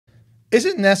Is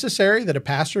it necessary that a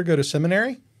pastor go to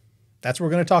seminary? That's what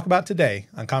we're going to talk about today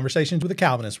on Conversations with a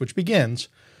Calvinist, which begins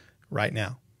right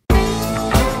now.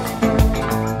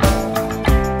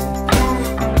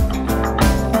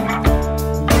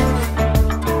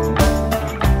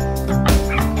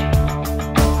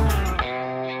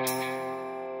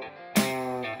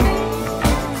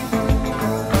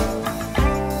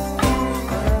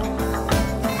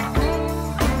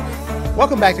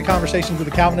 Welcome back to Conversations with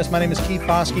a Calvinist. My name is Keith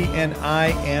Foskey, and I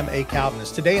am a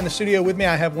Calvinist. Today in the studio with me,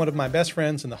 I have one of my best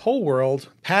friends in the whole world,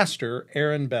 Pastor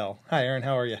Aaron Bell. Hi, Aaron.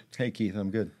 How are you? Hey, Keith. I'm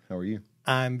good. How are you?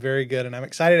 I'm very good, and I'm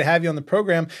excited to have you on the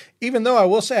program, even though I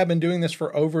will say I've been doing this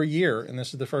for over a year, and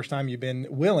this is the first time you've been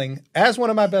willing, as one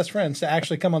of my best friends, to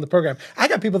actually come on the program. I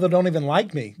got people that don't even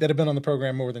like me that have been on the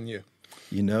program more than you.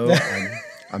 You know,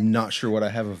 I'm not sure what I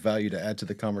have of value to add to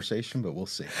the conversation, but we'll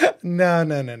see. No.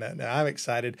 I'm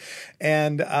excited.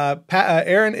 And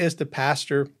Aaron is the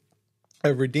pastor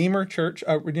of Redeemer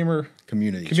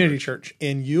Community Church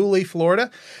in Yulee,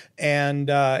 Florida. And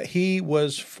he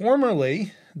was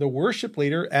formerly the worship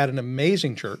leader at an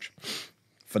amazing church.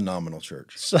 Phenomenal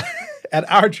church. So,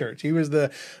 at our church. He was the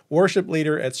worship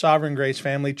leader at Sovereign Grace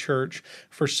Family Church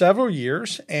for several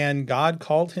years, and God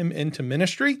called him into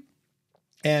ministry.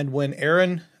 And when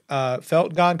Aaron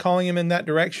felt God calling him in that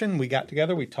direction, we got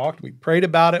together, we talked, we prayed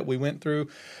about it. We went through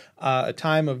a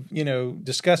time of,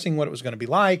 discussing what it was going to be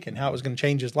like and how it was going to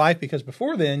change his life. Because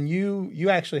before then,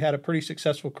 you actually had a pretty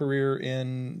successful career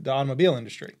in the automobile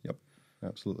industry. Yep,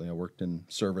 absolutely. I worked in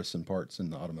service and parts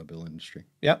in the automobile industry.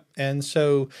 Yep. And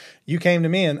so you came to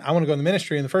me and I want to go in the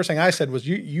ministry. And the first thing I said was,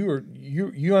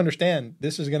 you understand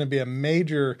this is going to be a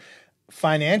major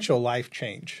financial life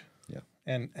change. Yeah.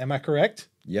 And am I correct?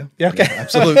 Yeah. Okay. Yeah,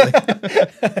 absolutely.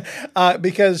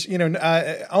 Because, I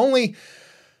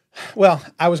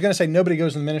was going to say nobody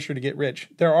goes in the ministry to get rich.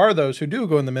 There are those who do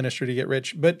go in the ministry to get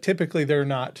rich, but typically they're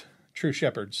not true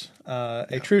shepherds.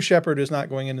 A true shepherd is not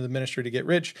going into the ministry to get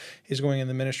rich. He's going in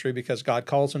the ministry because God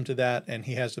calls him to that, and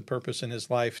he has the purpose in his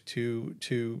life to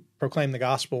proclaim the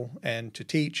gospel and to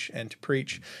teach and to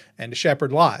preach and to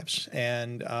shepherd lives.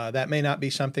 And that may not be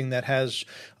something that has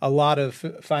a lot of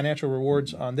financial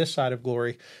rewards on this side of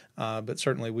glory, but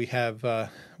certainly we have the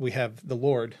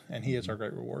Lord, and he is our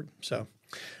great reward. So.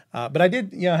 But I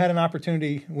did, had an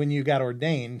opportunity when you got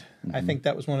ordained. Mm-hmm. I think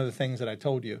that was one of the things that I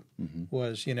told you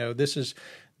was, this is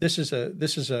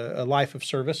a life of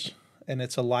service and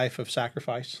it's a life of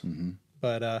sacrifice. Mm-hmm.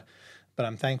 But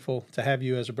I'm thankful to have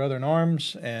you as a brother in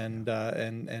arms and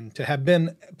to have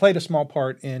played a small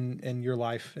part in your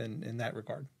life in that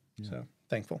regard. Yeah. So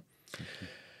thankful.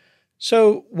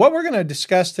 So what we're going to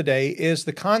discuss today is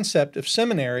the concept of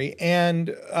seminary,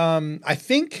 and I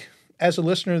think. As a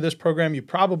listener to this program, you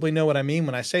probably know what I mean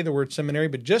when I say the word seminary,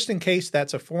 but just in case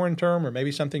that's a foreign term or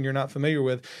maybe something you're not familiar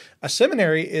with, a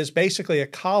seminary is basically a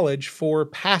college for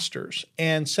pastors.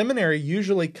 And seminary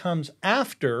usually comes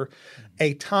after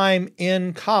a time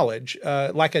in college,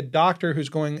 like a doctor who's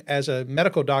going as a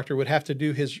medical doctor would have to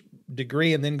do his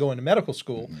degree and then go into medical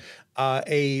school.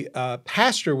 Mm-hmm. A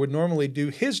pastor would normally do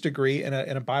his degree in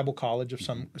a Bible college of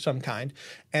some kind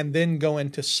and then go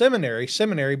into seminary,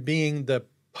 seminary being the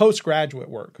postgraduate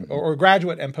work or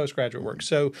graduate and postgraduate work.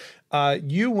 So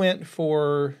you went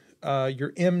for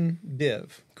your MDiv.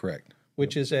 Correct.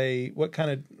 Which is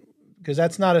because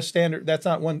that's not a standard, that's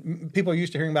not one, people are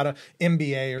used to hearing about an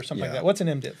MBA or something like that. What's an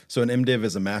MDiv? So an MDiv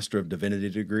is a Master of Divinity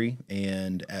degree,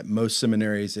 and at most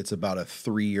seminaries, it's about a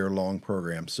 3-year long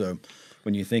program. So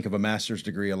when you think of a master's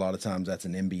degree, a lot of times that's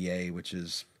an MBA, which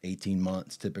is 18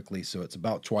 months typically. So it's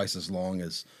about twice as long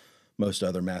as most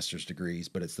other master's degrees,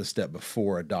 but it's the step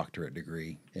before a doctorate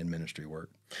degree in ministry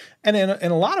work. And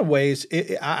in a lot of ways,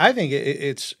 I think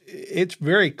it's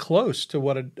very close to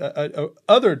what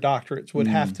other doctorates would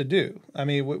have to do. I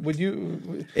mean, would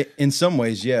you? In some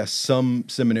ways, yes. Some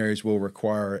seminaries will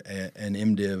require an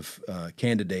MDiv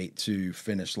candidate to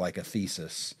finish like a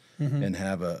thesis. Mm-hmm. And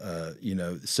have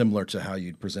similar to how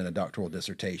you'd present a doctoral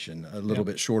dissertation, a little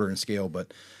bit shorter in scale,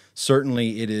 but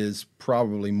certainly it is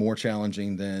probably more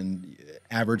challenging than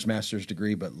average master's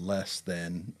degree, but less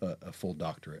than a full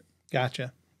doctorate.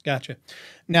 Gotcha.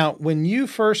 Now, when you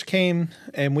first came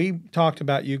and we talked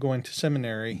about you going to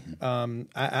seminary, I'll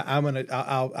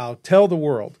tell the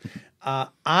world. I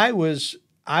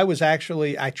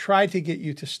tried to get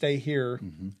you to stay here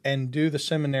and do the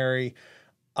seminary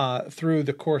through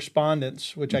the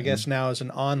correspondence, which I guess now is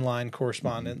an online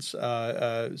correspondence.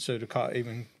 So to call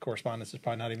even correspondence is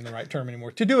probably not even the right term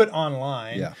anymore. To do it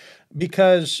online,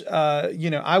 because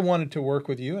I wanted to work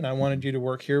with you and I wanted you to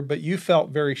work here, but you felt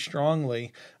very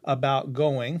strongly about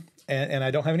going, and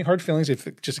I don't have any hard feelings.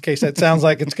 If just in case that sounds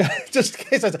like it's just in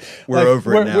case we're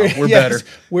over it now. We're better.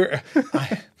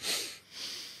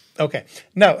 Okay.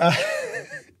 No.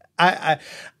 I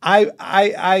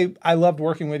loved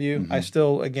working with you. I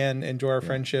still, again, enjoy our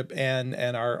friendship and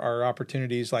our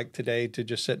opportunities like today to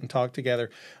just sit and talk together.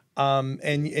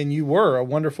 And you were a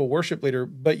wonderful worship leader,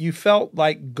 but you felt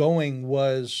like going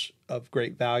was of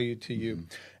great value to you.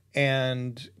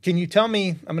 And can you tell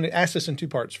me, I'm going to ask this in two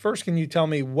parts. First, can you tell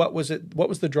me what was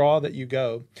the draw that you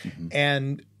go?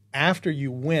 And after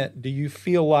you went, do you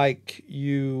feel like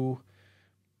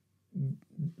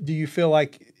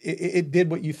it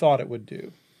did what you thought it would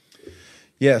do?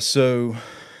 Yeah, so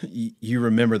you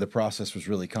remember the process was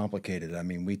really complicated. I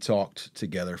mean, we talked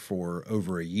together for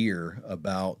over a year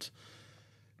about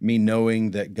me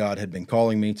knowing that God had been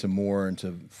calling me to more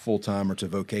into full-time or to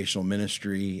vocational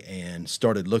ministry, and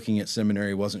started looking at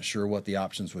seminary, wasn't sure what the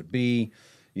options would be.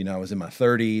 You know, I was in my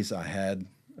 30s. I had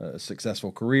a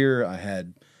successful career. I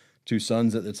had 2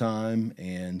 sons at the time,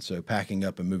 and so packing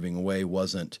up and moving away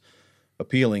wasn't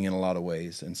appealing in a lot of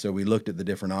ways. And so we looked at the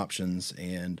different options,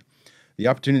 and the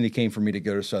opportunity came for me to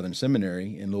go to Southern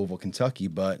Seminary in Louisville, Kentucky,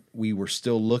 but we were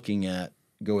still looking at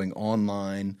going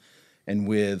online and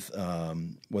with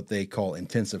what they call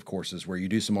intensive courses, where you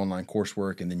do some online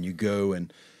coursework and then you go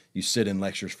and you sit in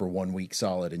lectures for 1 week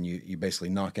solid, and you basically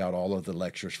knock out all of the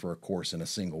lectures for a course in a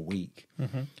single week.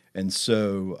 And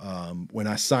so when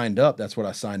I signed up, that's what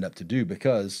I signed up to do,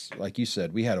 because like you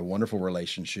said, we had a wonderful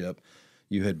relationship.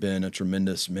 You had been a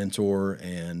tremendous mentor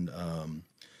and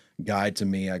guide to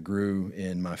me. I grew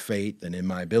in my faith and in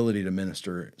my ability to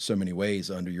minister so many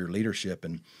ways under your leadership,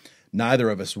 and neither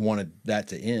of us wanted that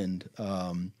to end.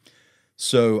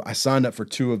 So I signed up for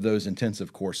 2 of those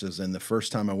intensive courses, and the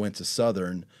first time I went to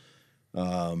Southern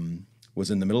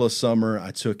was in the middle of summer.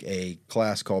 I took a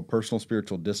class called Personal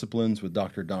Spiritual Disciplines with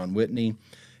Dr. Don Whitney,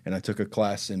 and I took a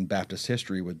class in Baptist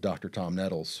history with Dr. Tom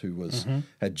Nettles, who was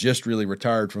had just really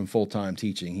retired from full-time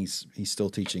teaching. He's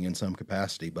still teaching in some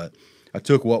capacity, but I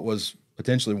took what was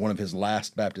potentially one of his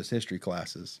last Baptist history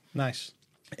classes. Nice.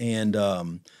 And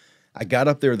I got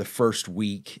up there the first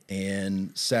week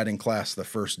and sat in class the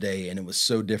first day, and it was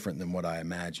so different than what I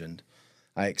imagined.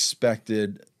 I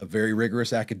expected a very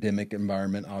rigorous academic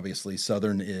environment. Obviously,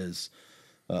 Southern is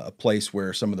a place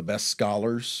where some of the best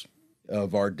scholars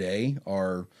of our day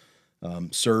are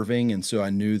serving, and so I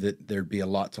knew that there'd be a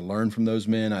lot to learn from those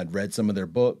men. I'd read some of their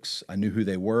books. I knew who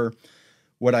they were.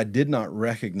 What I did not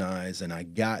recognize, and I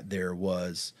got there,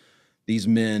 was these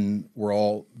men were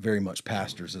all very much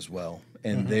pastors as well,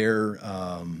 and their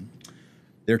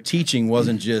teaching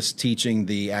wasn't just teaching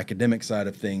the academic side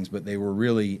of things, but they were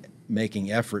really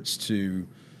making efforts to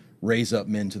raise up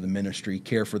men to the ministry,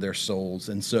 care for their souls.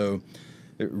 And so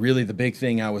really the big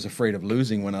thing I was afraid of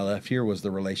losing when I left here was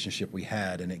the relationship we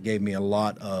had, and it gave me a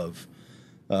lot of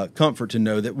comfort to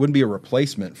know that wouldn't be a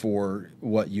replacement for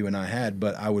what you and I had,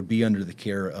 but I would be under the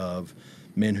care of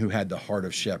men who had the heart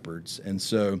of shepherds. And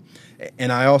so,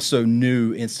 and I also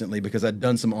knew instantly, because I'd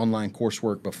done some online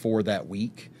coursework before that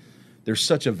week, there's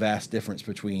such a vast difference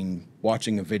between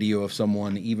watching a video of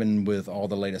someone, even with all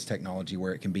the latest technology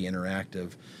where it can be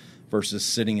interactive, versus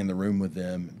sitting in the room with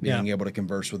them, being able to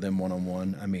converse with them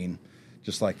one-on-one. I mean,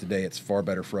 just like today, it's far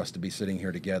better for us to be sitting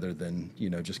here together than,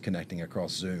 just connecting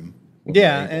across Zoom.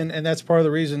 Yeah, and that's part of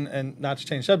the reason, and not to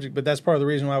change subject, but that's part of the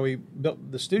reason why we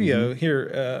built the studio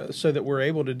here, so that we're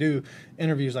able to do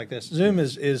interviews like this. Zoom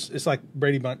is it's like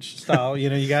Brady Bunch style.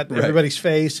 You got everybody's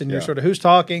face, and you're sort of who's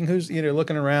talking, who's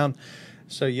looking around.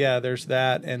 So yeah, there's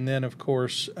that, and then of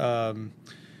course,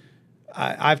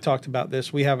 I've talked about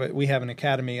this. We have an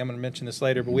academy. I'm going to mention this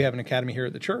later, but we have an academy here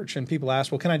at the church, and people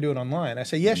ask, "Well, can I do it online?" I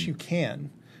say, "Yes, you can,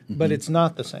 but it's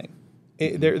not the same."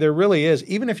 There really is.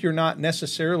 Even if you're not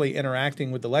necessarily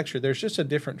interacting with the lecture, there's just a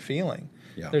different feeling.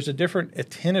 Yeah. There's a different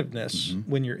attentiveness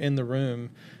when you're in the room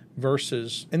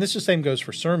versus, and this the same goes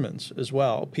for sermons as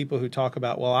well. People who talk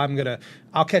about, well,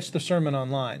 I'll catch the sermon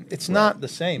online. It's not the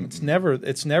same. It's never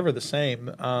the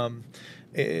same.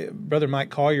 Brother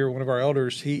Mike Collier, one of our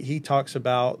elders, he talks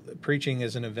about preaching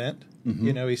as an event.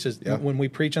 He says when we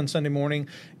preach on Sunday morning,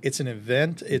 it's an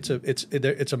event. It's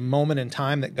a moment in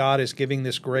time that God is giving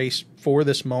this grace for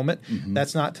this moment.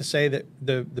 That's not to say that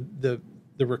the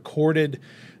recorded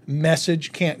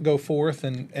message can't go forth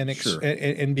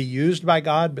and be used by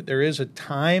God, but there is a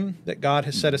time that God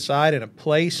has set aside, and a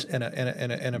place and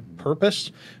a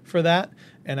purpose for that.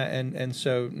 And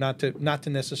so not to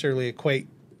necessarily equate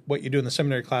what you do in the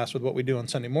seminary class with what we do on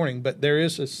Sunday morning, but there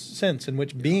is a sense in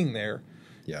which being there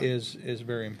is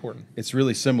very important. It's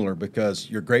really similar, because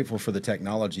you're grateful for the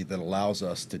technology that allows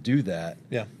us to do that,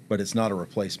 but it's not a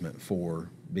replacement for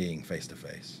being face to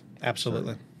face.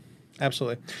 Absolutely.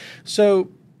 Absolutely. So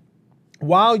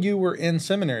while you were in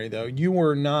seminary, though, you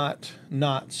were not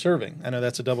serving. I know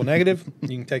that's a double negative.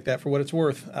 You can take that for what it's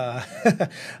worth.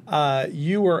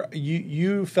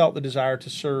 You felt the desire to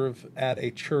serve at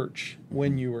a church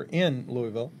when you were in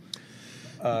Louisville.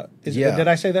 Did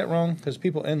I say that wrong? Because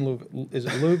people in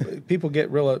Louisville, people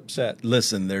get real upset.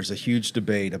 Listen, there's a huge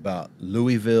debate about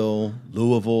Louisville.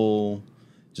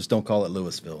 Just don't call it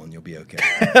Louisville, and you'll be okay.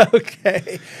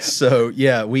 Okay. So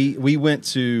yeah, we went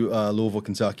to Louisville,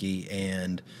 Kentucky,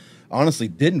 and honestly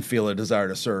didn't feel a desire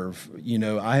to serve. You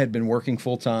know, I had been working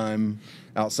full time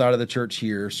outside of the church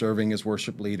here, serving as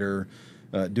worship leader,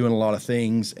 doing a lot of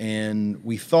things, and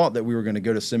we thought that we were going to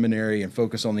go to seminary and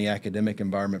focus on the academic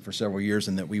environment for several years,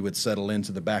 and that we would settle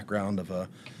into the background of a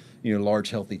large,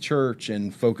 healthy church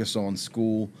and focus on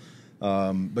school.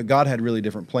 But God had really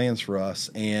different plans for us,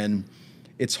 and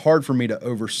it's hard for me to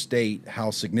overstate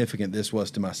how significant this was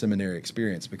to my seminary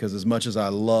experience, because as much as I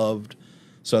loved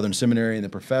Southern Seminary and the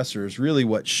professors, really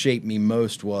what shaped me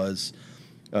most was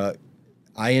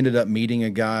I ended up meeting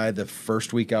a guy the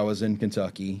first week I was in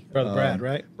Kentucky. Brother Brad,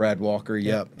 right? Brad Walker,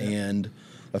 yep. And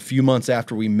a few months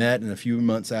after we met and a few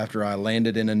months after I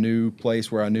landed in a new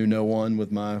place where I knew no one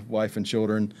with my wife and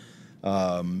children,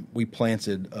 we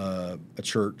planted a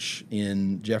church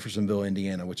in Jeffersonville,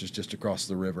 Indiana, which is just across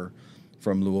the river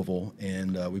from Louisville,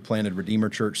 and we planted Redeemer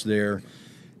Church there.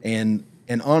 And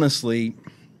honestly,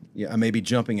 I may be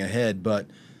jumping ahead, but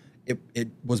it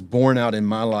was borne out in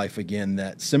my life again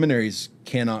that seminaries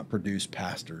cannot produce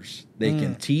pastors. They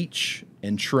can teach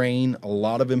and train a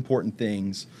lot of important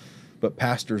things, but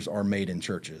pastors are made in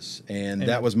churches. And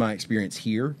that was my experience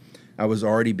here. I was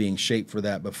already being shaped for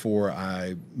that before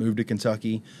I moved to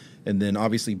Kentucky. And then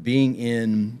obviously being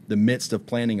in the midst of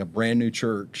planning a brand new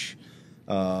church,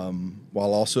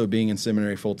 while also being in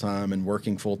seminary full-time and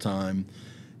working full-time,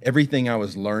 everything I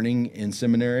was learning in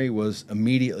seminary was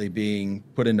immediately being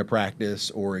put into practice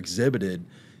or exhibited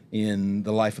in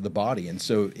the life of the body. And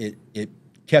so it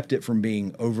kept it from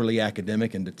being overly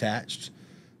academic and detached,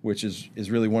 which is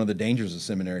really one of the dangers of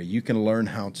seminary. You can learn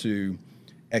how to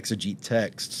exegete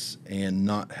texts and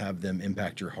not have them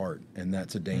impact your heart, and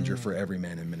that's a danger for every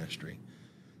man in ministry.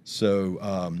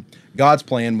 So God's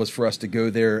plan was for us to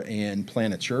go there and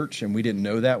plant a church, and we didn't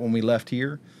know that when we left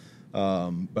here.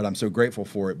 But I'm so grateful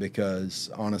for it,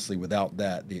 because honestly, without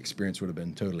that, the experience would have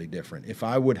been totally different. If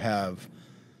I would have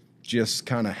just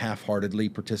kind of half-heartedly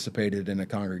participated in a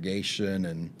congregation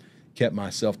and kept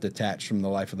myself detached from the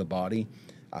life of the body,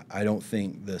 I don't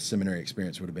think the seminary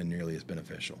experience would have been nearly as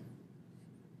beneficial.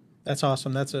 That's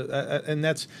awesome.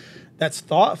 That's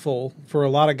thoughtful for a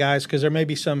lot of guys, because there may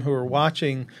be some who are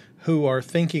watching who are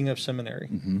thinking of seminary,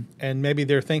 and maybe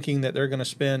they're thinking that they're going to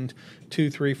spend 2,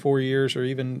 3, 4 years or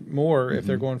even more if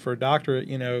they're going for a doctorate,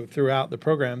 throughout the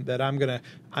program. That I'm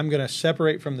gonna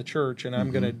separate from the church, and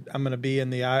I'm gonna be in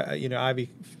the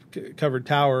ivy covered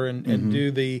tower and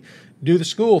do the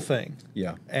school thing.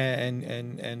 Yeah.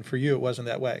 And for you, it wasn't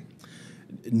that way.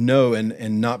 No,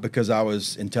 and not because I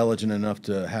was intelligent enough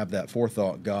to have that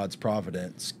forethought. God's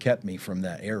providence kept me from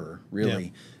that error,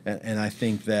 really. Yeah. And I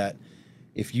think that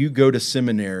if you go to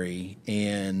seminary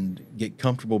and get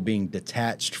comfortable being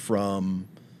detached from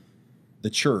the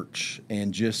church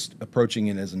and just approaching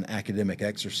it as an academic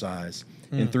exercise,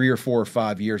 in 3 or 4 or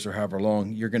 5 years or however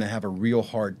long, you're going to have a real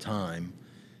hard time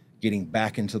getting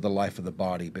back into the life of the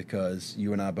body, because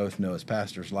you and I both know as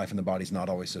pastors, life in the body is not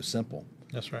always so simple.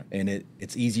 That's right. And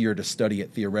it's easier to study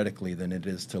it theoretically than it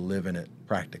is to live in it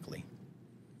practically.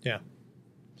 Yeah,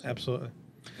 absolutely.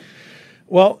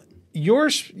 Well, your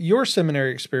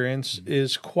seminary experience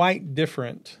is quite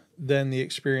different than the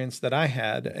experience that I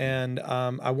had. And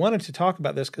I wanted to talk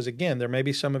about this because, again, there may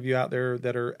be some of you out there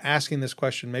that are asking this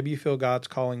question. Maybe you feel God's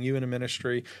calling you in a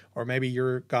ministry, or maybe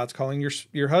God's calling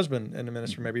your husband in a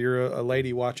ministry. Maybe you're a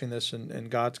lady watching this and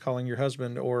God's calling your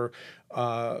husband, or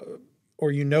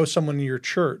someone in your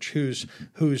church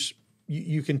who's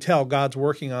you can tell God's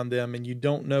working on them, and you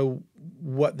don't know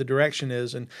what the direction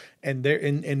is. And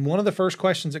one of the first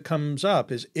questions that comes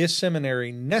up is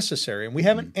seminary necessary? And we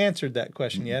haven't answered that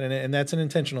question yet, and that's an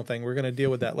intentional thing. We're going to deal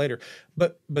with that later.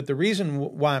 But the reason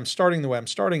why I'm starting the way I'm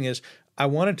starting is I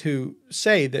wanted to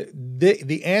say that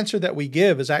the answer that we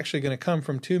give is actually going to come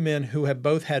from two men who have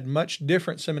both had much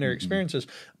different seminary experiences,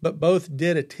 but both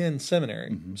did attend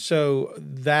seminary. So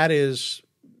that is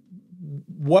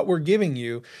what we're giving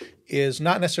you is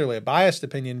not necessarily a biased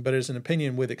opinion, but is an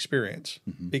opinion with experience,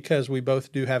 because we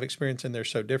both do have experience and they're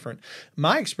so different.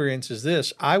 My experience is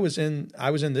this: I was in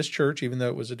this church, even though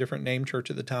it was a different name church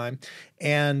at the time,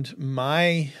 and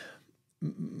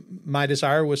my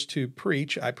desire was to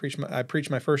preach. I preached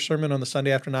my first sermon on the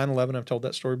Sunday after 9/11. I've told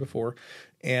that story before.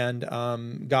 And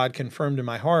God confirmed in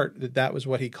my heart that that was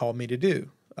what he called me to do.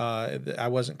 I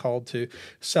wasn't called to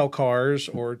sell cars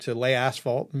or to lay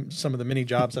asphalt, some of the many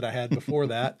jobs that I had before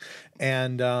that.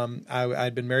 And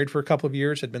I'd been married for a couple of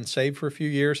years, had been saved for a few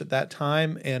years at that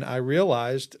time. And I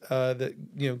realized that,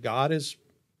 God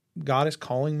is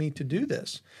calling me to do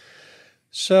this.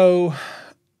 So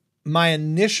my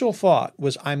initial thought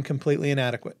was, I'm completely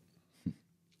inadequate.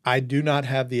 I do not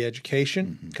have the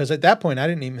education, because at that point I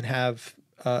didn't even have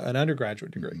an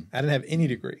undergraduate degree. I didn't have any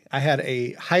degree. I had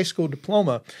a high school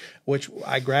diploma, which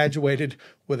I graduated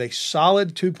with a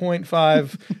solid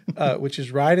 2.5, which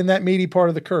is right in that meaty part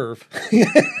of the curve.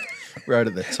 Right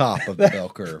at the top of the bell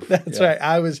curve. That's right.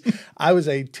 I was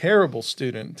a terrible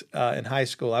student in high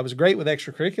school. I was great with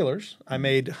extracurriculars. I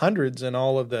made hundreds in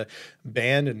all of the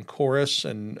band and chorus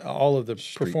and all of the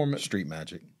performance. Street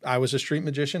magic. I was a street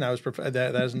magician.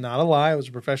 That is not a lie. I was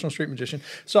a professional street magician.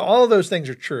 So all of those things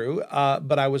are true.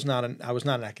 But I was not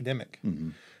an academic.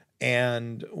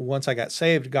 And once I got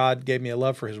saved, God gave me a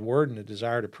love for his word and a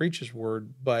desire to preach his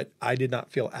word, but I did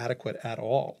not feel adequate at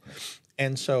all.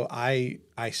 And so I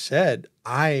said,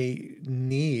 I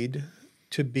need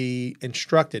to be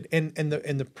instructed. And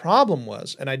the problem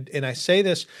was, and I say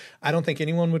this, I don't think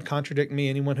anyone would contradict me,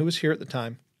 anyone who was here at the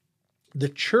time. The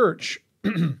church,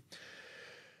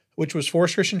 which was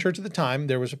Forest Christian Church at the time,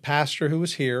 there was a pastor who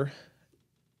was here,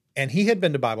 and he had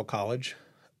been to Bible college.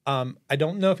 I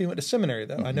don't know if he went to seminary,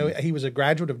 though. I know he was a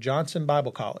graduate of Johnson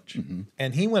Bible College.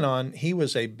 And he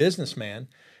was a businessman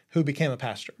who became a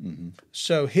pastor.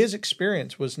 So his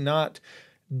experience was not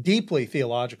deeply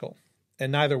theological,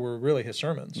 and neither were really his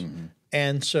sermons.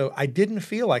 And so I didn't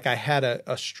feel like I had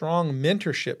a strong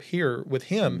mentorship here with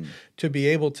him to be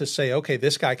able to say, okay,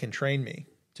 this guy can train me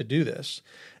to do this.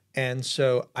 And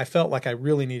so I felt like I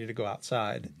really needed to go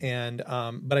outside, and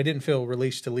but I didn't feel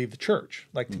released to leave the church,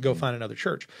 like to go find another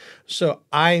church. So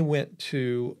I went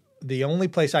to the only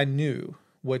place I knew,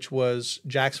 which was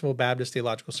Jacksonville Baptist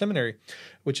Theological Seminary,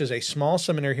 which is a small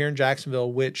seminary here in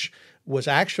Jacksonville, which was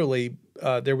actually,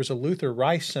 there was a Luther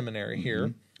Rice seminary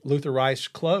here. Luther Rice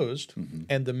closed,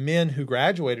 and the men who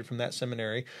graduated from that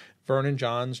seminary, Vernon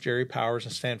Johns, Jerry Powers,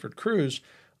 and Stanford Cruz,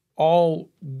 all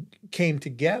came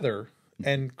together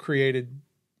and created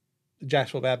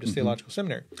Jacksonville Baptist Theological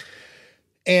Seminary.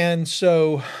 And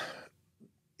so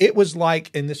it was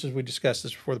like, and this is, we discussed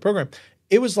this before the program,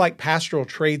 it was like pastoral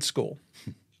trade school.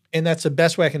 And that's the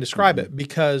best way I can describe it,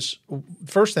 because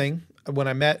first thing, when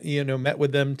I met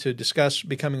with them to discuss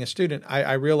becoming a student,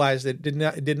 I realized that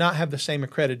it did not have the same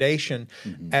accreditation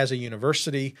as a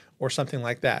university or something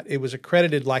like that. It was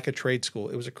accredited like a trade school.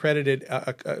 It was accredited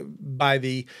by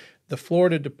the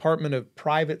Florida Department of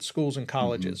Private Schools and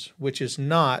Colleges, which is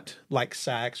not like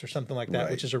SACS or something like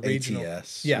that, which is a regional.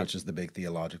 ATS, which is the big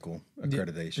theological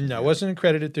accreditation. No, it wasn't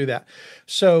accredited through that.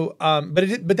 So, but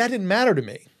that didn't matter to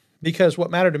me, because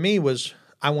what mattered to me was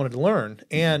I wanted to learn,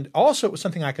 and also it was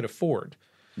something I could afford,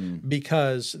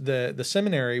 because the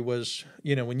seminary was,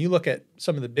 when you look at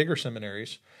some of the bigger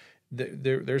seminaries,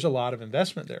 there's a lot of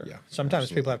investment there. Yeah, sometimes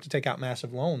absolutely. People have to take out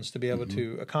massive loans to be able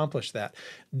to accomplish that.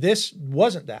 This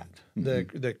wasn't that.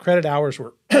 The credit hours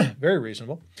were very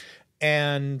reasonable,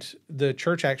 and the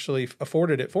church actually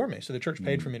afforded it for me. So the church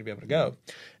paid for me to be able to go.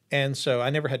 And so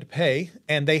I never had to pay.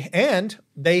 And they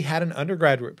had an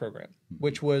undergraduate program,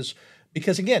 which was,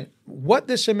 because again, what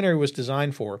this seminary was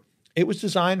designed for, it was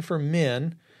designed for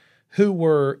men who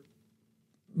were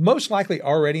most likely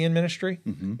already in ministry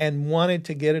and wanted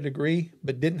to get a degree,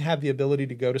 but didn't have the ability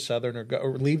to go to Southern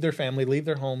or leave their family, leave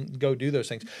their home, go do those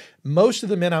things. Most of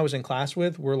the men I was in class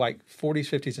with were like 40s,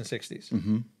 50s, and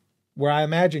 60s, where I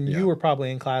imagine you were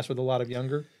probably in class with a lot of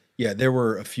younger. Yeah, there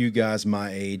were a few guys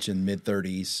my age in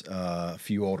mid-30s, a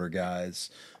few older guys,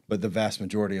 but the vast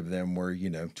majority of them were,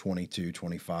 22,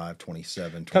 25,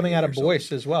 27. Coming out of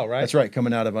Boyce as well, right? That's right,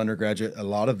 coming out of undergraduate. A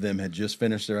lot of them had just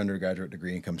finished their undergraduate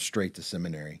degree and come straight to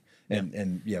seminary.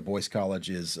 And Boyce College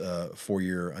is a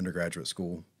 4-year undergraduate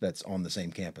school that's on the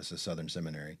same campus as Southern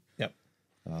Seminary. Yep.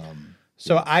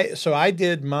 So I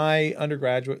did my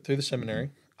undergraduate through the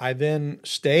seminary. I then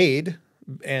stayed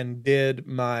and did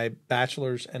my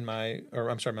bachelor's and my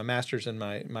master's and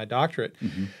my doctorate.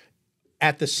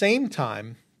 At the same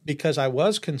time, because I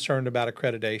was concerned about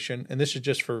accreditation, and this is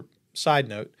just for side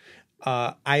note,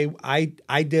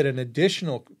 I did an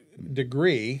additional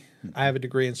degree. I have a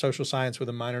degree in social science with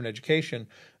a minor in education,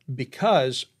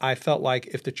 because I felt like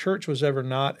if the church was ever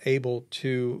not able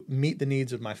to meet the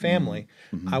needs of my family,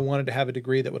 I wanted to have a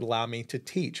degree that would allow me to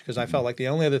teach, because I felt like the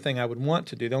only other thing I would want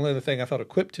to do, the only other thing I felt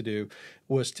equipped to do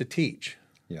was to teach.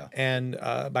 Yeah. And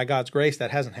by God's grace,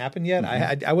 that hasn't happened yet.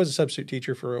 I was a substitute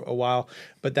teacher for a while,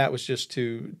 but that was just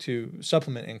to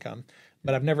supplement income.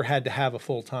 But I've never had to have a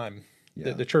full-time.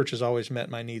 Yeah. The church has always met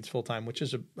my needs full-time, which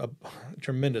is a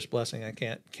tremendous blessing. I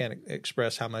can't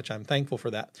express how much I'm thankful for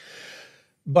that.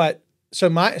 But so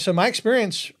my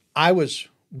experience, I was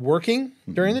working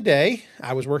during the day.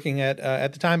 I was working at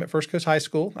the time at First Coast High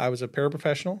School. I was a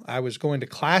paraprofessional. I was going to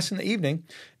class in the evening,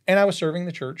 and I was serving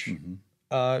the church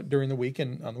during the week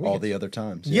and on the weekends. All the other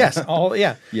times. Yes,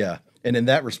 yeah. Yeah. And in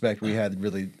that respect, we had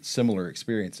really similar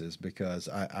experiences, because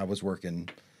I was working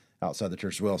outside the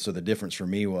church as well. So the difference for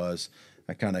me was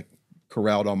I kind of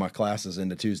corralled all my classes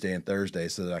into Tuesday and Thursday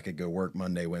so that I could go work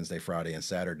Monday, Wednesday, Friday, and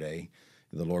Saturday.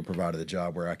 The Lord provided a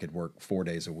job where I could work 4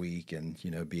 days a week and,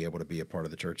 be able to be a part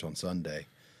of the church on Sunday.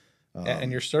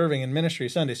 And you're serving in ministry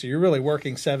Sunday, so you're really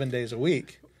working 7 days a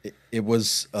week. It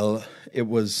was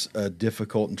a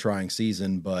difficult and trying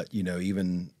season, but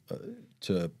even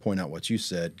to point out what you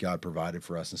said, God provided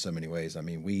for us in so many ways. I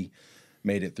mean, we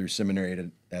made it through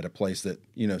seminary at a place that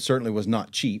certainly was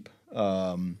not cheap,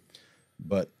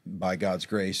 but by God's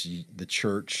grace, the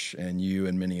church and you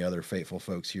and many other faithful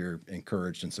folks here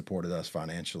encouraged and supported us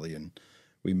financially, and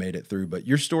we made it through. But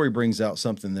your story brings out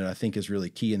something that I think is really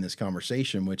key in this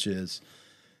conversation, which is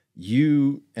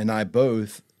you and I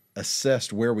both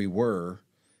assessed where we were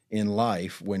in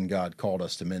life when God called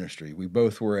us to ministry. We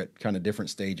both were at kind of different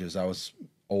stages. I was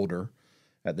older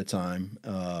at the time,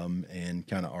 and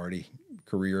kind of already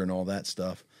career and all that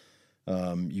stuff.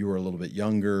 You were a little bit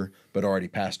younger, but already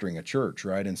pastoring a church,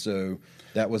 right? And so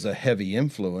that was a heavy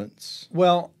influence.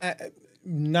 Well,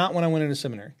 not when I went into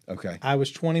seminary. Okay. I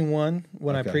was 21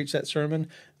 when I preached that sermon.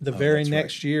 The very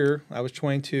next year, I was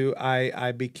 22,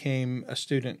 I became a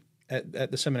student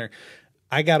at the seminary.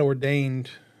 I got ordained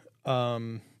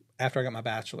after I got my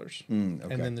bachelor's, and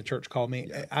then the church called me.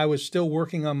 Yeah. I was still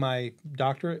working on my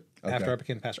doctorate after I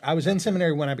became the pastor. I was in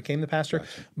seminary when I became the pastor,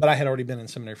 but I had already been in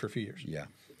seminary for a few years. Yeah.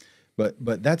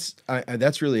 But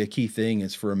that's really a key thing,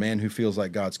 is for a man who feels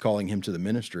like God's calling him to the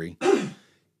ministry,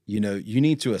 you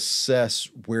need to assess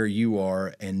where you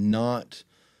are and not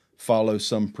follow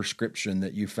some prescription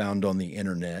that you found on the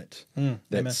internet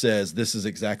that says this is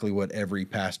exactly what every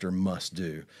pastor must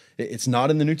do. It's not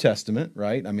in the New Testament,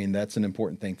 right? I mean, that's an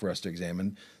important thing for us to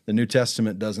examine. The New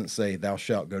Testament doesn't say thou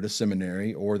shalt go to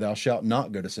seminary or thou shalt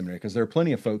not go to seminary, because there are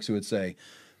plenty of folks who would say,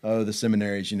 oh, the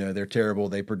seminaries, they're terrible.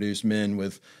 They produce men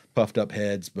with puffed up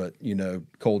heads, but,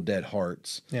 cold, dead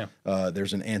hearts. Yeah.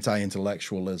 There's an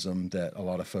anti-intellectualism that a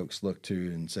lot of folks look to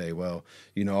and say, well,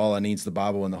 all I need is the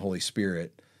Bible and the Holy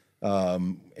Spirit.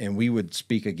 And we would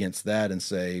speak against that and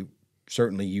say,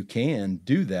 certainly you can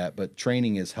do that, but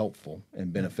training is helpful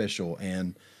and beneficial.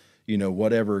 And,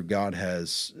 whatever God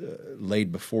has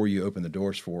laid before you, open the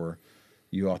doors for,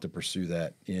 you ought to pursue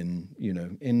that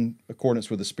in accordance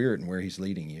with the Spirit and where He's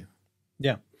leading you.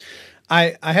 Yeah.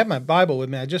 I have my Bible with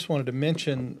me. I just wanted to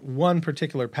mention one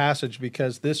particular passage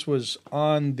because this was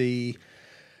on the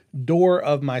door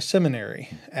of my seminary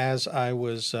as I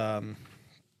was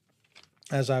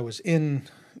in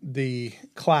the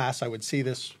class. I would see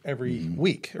this every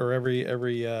week or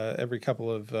every couple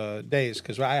of days,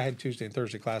 because I had Tuesday and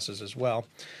Thursday classes as well.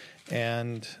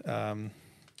 And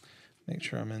make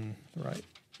sure I'm in the right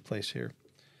place here.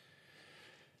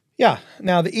 Yeah.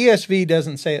 Now, the ESV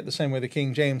doesn't say it the same way the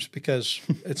King James, because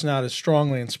it's not as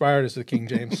strongly inspired as the King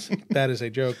James. That is a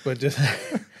joke. But just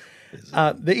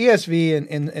the ESV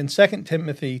in 2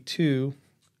 Timothy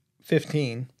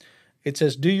 2:15, it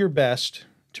says, do your best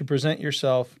to present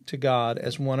yourself to God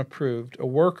as one approved, a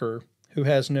worker who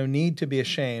has no need to be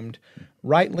ashamed,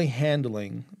 rightly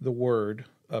handling the word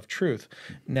of truth.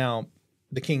 Now,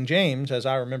 the King James, as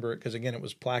I remember it, because again, it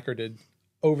was placarded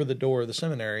over the door of the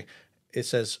seminary, it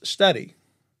says, study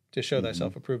to show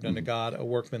thyself approved unto God, a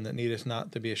workman that needeth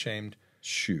not to be ashamed.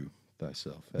 Shew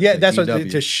thyself. Yeah, that's what,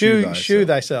 to shew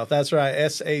thyself. That's right,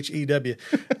 SHEW.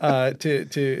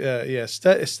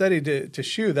 Study to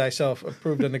shew thyself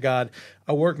approved unto God,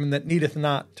 a workman that needeth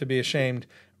not to be ashamed,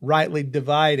 rightly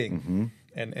dividing.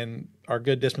 And our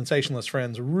good dispensationalist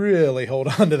friends really hold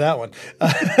on to that one.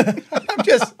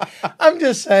 I'm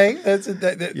just saying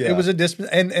it was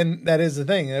a and that is the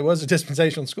thing. It was a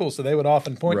dispensational school, so they would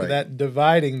often point to that,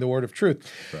 dividing the word of truth.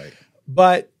 Right.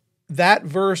 But that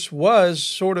verse was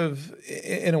sort of,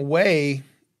 in a way,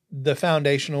 the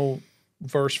foundational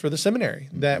verse for the seminary,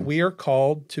 that we are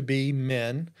called to be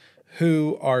men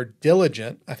who are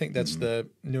diligent. I think that's the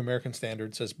New American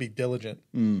Standard says be diligent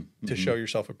to show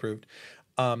yourself approved.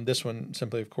 This one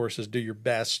simply, of course, is do your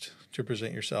best to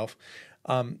present yourself.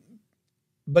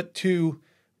 But to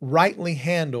rightly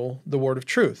handle the word of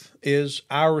truth is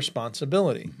our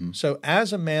responsibility. So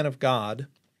as a man of God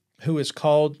who is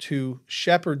called to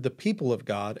shepherd the people of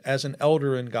God as an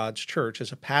elder in God's church,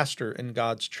 as a pastor in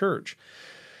God's church,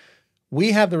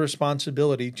 we have the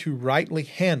responsibility to rightly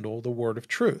handle the word of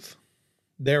truth.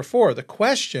 Therefore, the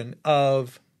question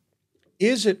of,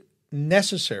 is it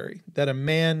necessary that a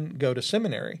man go to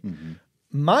seminary?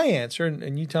 My answer,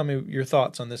 and you tell me your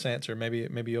thoughts on this answer,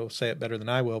 maybe you'll say it better than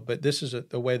I will, but this is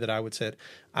the way that I would say it.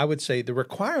 I would say the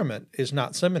requirement is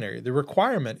not seminary. The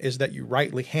requirement is that you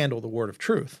rightly handle the word of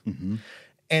truth.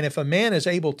 And if a man is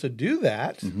able to do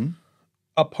that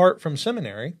apart from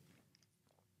seminary,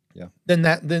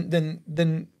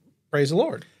 then praise the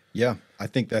Lord. Yeah, I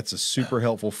think that's a super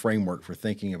helpful framework for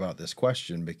thinking about this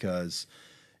question, because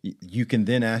you can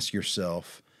then ask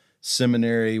yourself,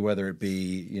 seminary, whether it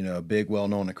be, a big,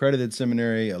 well-known accredited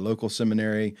seminary, a local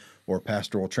seminary, or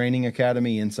pastoral training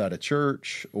academy inside a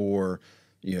church, or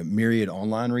myriad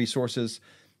online resources,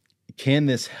 can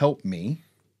this help me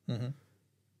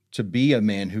to be a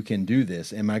man who can do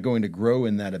this? Am I going to grow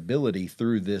in that ability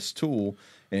through this tool?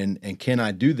 And can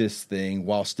I do this thing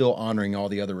while still honoring all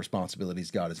the other responsibilities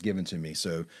God has given to me?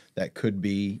 So that could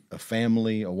be a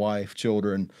family, a wife,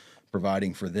 children,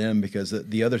 providing for them, because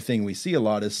the other thing we see a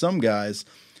lot is some guys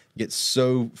get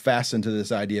so fastened to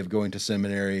this idea of going to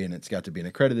seminary, and it's got to be an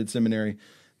accredited seminary,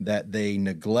 that they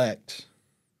neglect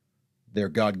their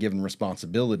God-given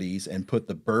responsibilities and put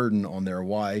the burden on their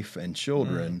wife and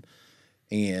children,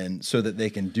 and so that they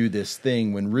can do this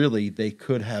thing when really they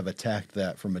could have attacked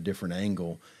that from a different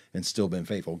angle and still been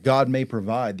faithful. God may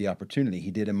provide the opportunity.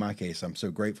 He did in my case. I'm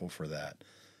so grateful for that,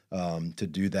 to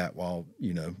do that while,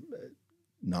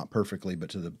 not perfectly, but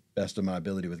to the best of my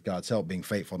ability with God's help, being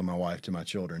faithful to my wife, to my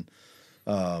children.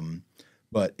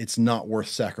 But it's not worth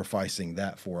sacrificing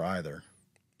that for either.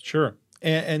 Sure.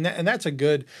 And that's a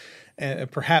good,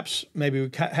 perhaps maybe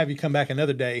we have you come back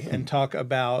another day and talk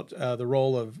about the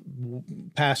role of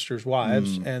pastors'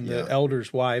 wives and the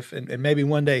elder's wife. And maybe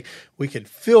one day we could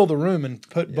fill the room and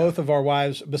put both of our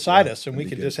wives beside us, and we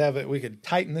could just have it. We could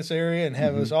tighten this area and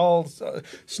have us all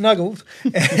snuggled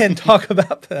and talk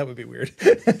about, that would be weird.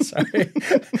 Sorry.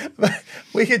 But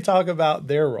we could talk about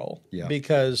their role,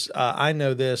 because I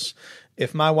know this,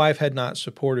 if my wife had not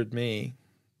supported me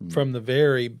from the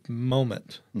very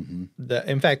moment that,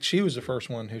 in fact, she was the first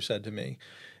one who said to me,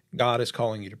 God is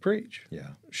calling you to preach.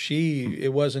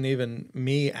 It wasn't even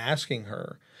me asking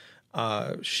her.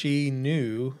 She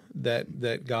knew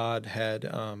that God had,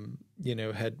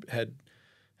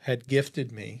 had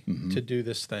gifted me to do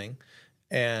this thing.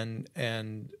 And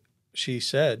she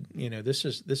said, this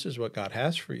is what God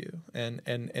has for you. And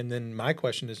then my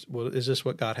question is, well, is this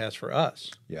what God has for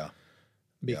us?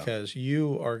 Because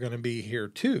you are going to be here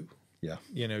too.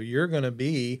 You're going to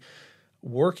be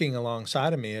working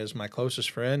alongside of me as my closest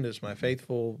friend, as my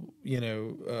faithful,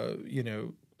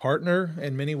 partner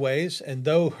in many ways. And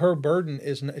though her burden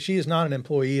she is not an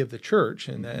employee of the church,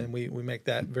 and we make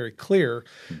that very clear,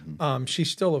 she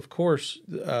still, of course,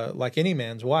 like any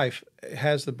man's wife,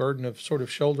 has the burden of sort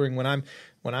of shouldering when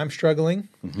I'm struggling.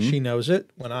 She knows it.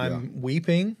 When I'm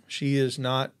weeping, she is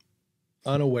not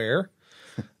unaware.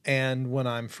 And when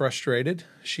I'm frustrated,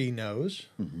 she knows.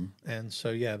 And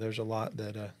so, there's a lot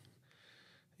that,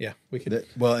 we could.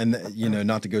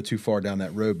 Not to go too far down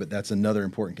that road, but that's another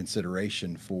important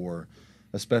consideration for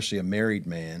especially a married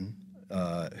man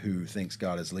who thinks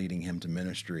God is leading him to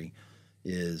ministry,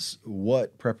 is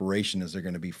what preparation is there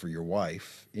going to be for your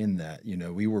wife in that?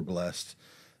 We were blessed.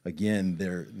 Again,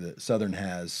 the Southern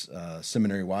has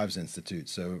Seminary Wives Institute,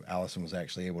 so Allison was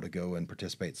actually able to go and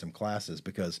participate in some classes,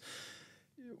 because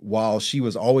while she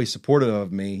was always supportive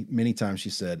of me, many times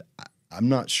she said, I'm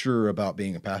not sure about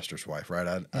being a pastor's wife, right?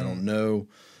 I don't know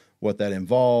what that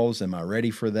involves. Am I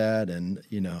ready for that? And,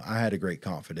 I had a great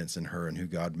confidence in her and who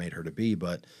God made her to be,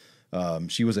 but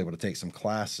she was able to take some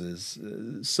classes,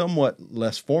 somewhat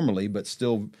less formally, but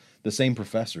still the same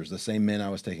professors, the same men I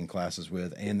was taking classes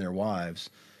with and their wives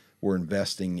were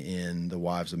investing in the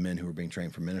wives of men who were being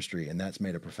trained for ministry, and that's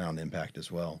made a profound impact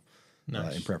as well.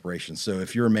 Nice. In preparation. So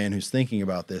if you're a man who's thinking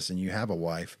about this and you have a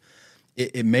wife,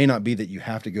 it may not be that you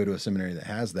have to go to a seminary that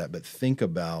has that, but think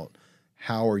about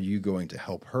how are you going to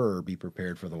help her be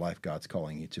prepared for the life God's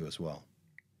calling you to as well.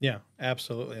 Yeah,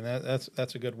 absolutely. And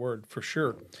that's a good word for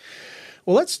sure.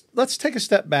 Well, let's take a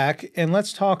step back and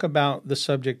let's talk about the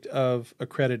subject of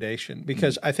accreditation,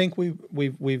 because I think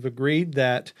we've agreed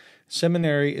that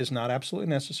seminary is not absolutely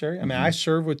necessary. I mean, I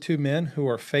serve with two men who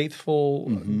are faithful,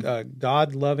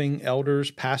 God-loving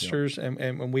elders, pastors,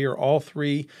 and we are all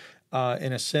three.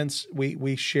 In a sense,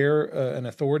 we share an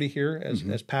authority here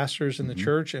as pastors in the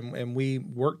church, and we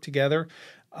work together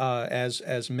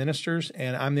as ministers.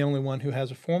 And I'm the only one who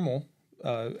has a formal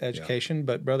education,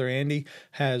 but Brother Andy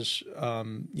has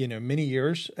many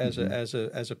years as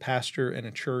a pastor in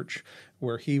a church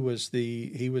where he was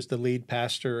the lead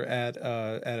pastor at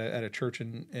a church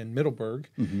in Middleburg,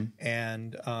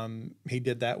 and he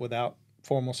did that without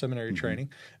formal seminary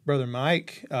training. Brother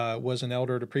Mike was an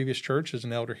elder at a previous church, is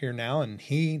an elder here now, and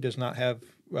he does not have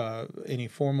any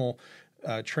formal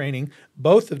training.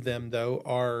 Both of them, though,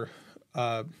 are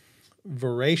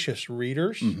voracious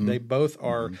readers. They both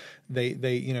are. They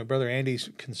Brother Andy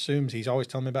consumes. He's always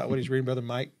telling me about what he's reading. Brother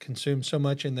Mike consumes so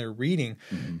much in their reading,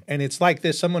 and it's like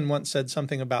this. Someone once said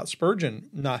something about Spurgeon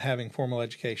not having formal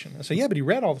education. I said, yeah, but he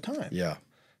read all the time. Yeah.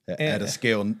 At a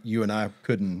scale you and I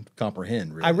couldn't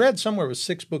comprehend, really. I read somewhere it was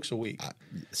 6 books a week.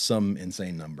 Some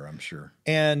insane number, I'm sure.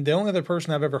 And the only other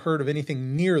person I've ever heard of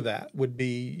anything near that would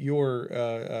be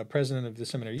your president of the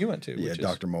seminary you went to. Yeah,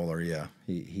 Dr. Moeller, yeah.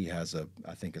 He has,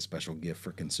 I think, a special gift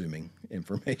for consuming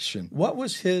information. What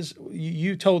was his...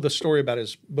 You told the story about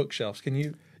his bookshelves. Can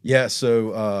you... Yeah,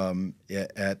 so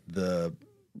at the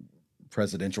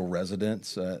presidential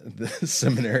residence, the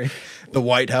seminary, the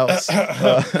White House.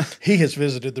 He has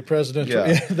visited the presidential,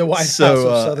 the White House of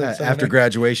Southern Seminary. After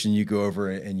graduation, you go over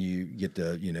and you get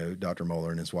to, Dr. Moeller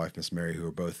and his wife, Miss Mary, who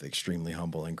are both extremely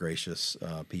humble and gracious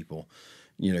people,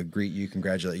 greet you,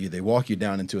 congratulate you. They walk you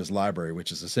down into his library,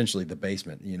 which is essentially the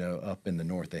basement. Up in the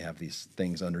north, they have these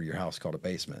things under your house called a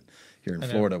basement. Here in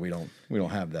Florida, we don't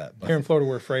have that. But here in Florida,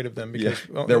 we're afraid of them because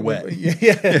they're wet.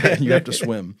 You have to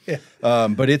swim.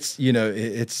 But it's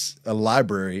it's a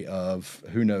library of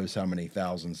who knows how many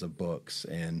thousands of books.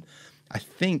 And I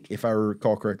think, if I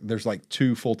recall correctly, there's like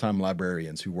 2 full-time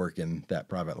librarians who work in that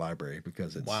private library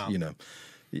because it's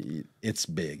it's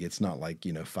big. It's not like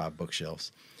 5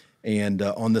 bookshelves. And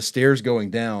on the stairs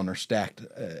going down are stacked,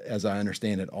 as I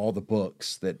understand it, all the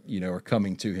books that are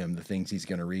coming to him, the things he's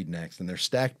going to read next, and they're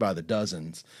stacked by the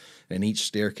dozens. And each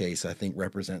staircase, I think,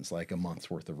 represents like a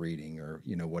month's worth of reading, or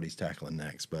what he's tackling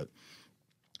next. But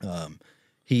God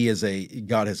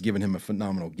has given him a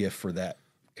phenomenal gift for that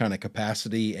kind of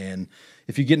capacity. And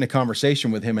if you get in a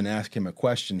conversation with him and ask him a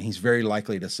question, he's very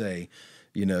likely to say,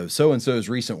 so-and-so's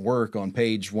recent work on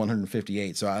page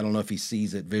 158. So I don't know if he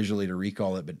sees it visually to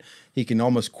recall it, but he can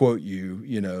almost quote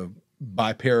you,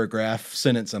 by paragraph,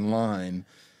 sentence, and line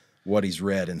what he's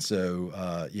read. And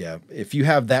so, if you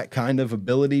have that kind of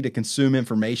ability to consume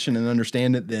information and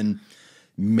understand it, then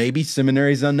maybe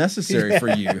seminary is unnecessary for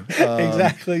you.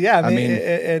 Exactly. Yeah. I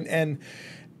mean,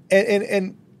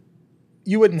 and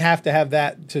you wouldn't have to have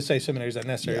that to say seminary is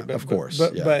unnecessary. Yeah, of course.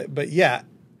 But yeah.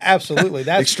 Absolutely.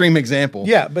 That's extreme example.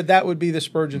 Yeah, but that would be the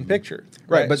Spurgeon picture.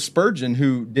 Right. But Spurgeon,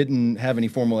 who didn't have any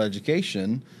formal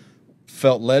education,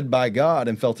 felt led by God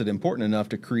and felt it important enough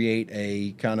to create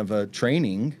a kind of a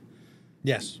training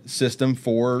system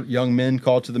for young men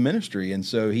called to the ministry. And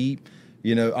so he,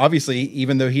 obviously,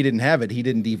 even though he didn't have it, he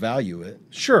didn't devalue it.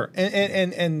 Sure.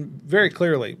 And very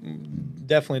clearly,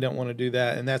 definitely don't want to do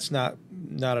that. And that's not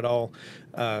at all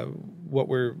what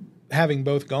we're... Having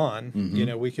both gone,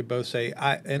 we could both say,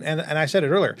 and I said it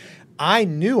earlier, I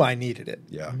knew I needed it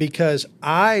because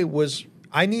I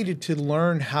needed to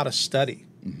learn how to study.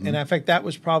 And in fact, that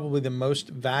was probably the most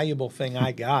valuable thing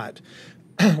I got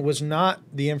was not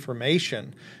the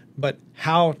information, but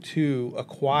how to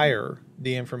acquire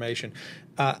the information.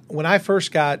 When I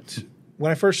first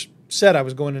said I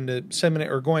was going into seminary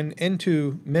or going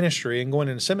into ministry and going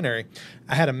into seminary,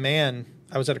 I had a man.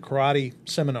 I was at a karate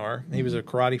seminar. He was a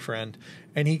karate friend,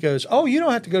 and he goes, "Oh, you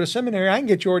don't have to go to seminary. I can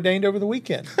get you ordained over the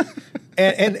weekend."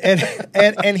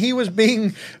 and he was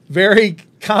being very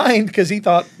kind because he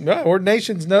thought, no,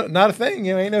 ordination's not a thing.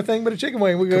 Ain't no thing but a chicken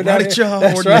wing. We go down here.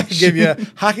 That's right. Give you a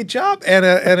hockey chop and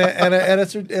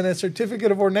a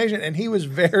certificate of ordination. And he was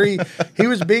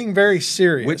being very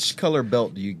serious. Which color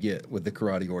belt do you get with the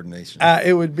karate ordination?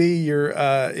 It would be your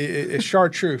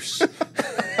chartreuse.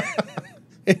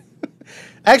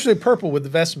 Actually, purple with the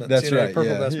vestments. That's right.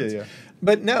 Purple vestments. Yeah.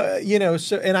 But no,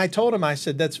 so, and I told him, I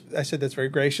said that's very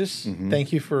gracious.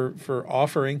 Thank you for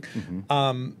offering.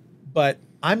 But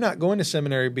I'm not going to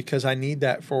seminary because I need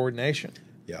that for ordination.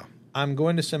 Yeah. I'm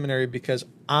going to seminary because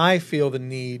I feel the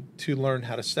need to learn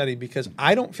how to study because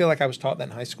I don't feel like I was taught that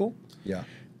in high school. Yeah.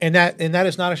 And that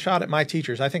is not a shot at my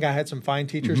teachers. I think I had some fine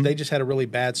teachers. They just had a really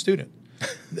bad student.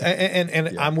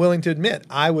 And I'm willing to admit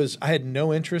I had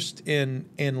no interest in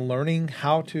learning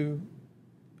how to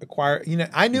acquire.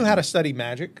 I knew how to study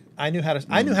magic. I knew how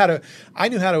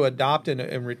to adopt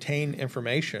and retain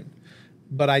information,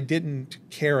 but I didn't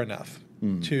care enough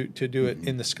to do it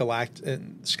in the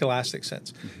scholastic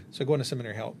sense. So going to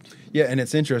seminary helped. Yeah, and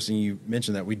it's interesting you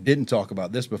mentioned that. We didn't talk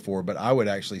about this before, but I would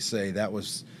actually say that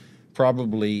was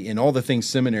probably, in all the things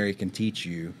seminary can teach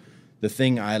you, the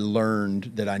thing I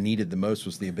learned that I needed the most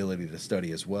was the ability to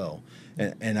study as well.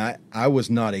 And I was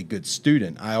not a good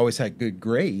student. I always had good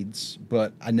grades,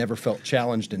 but I never felt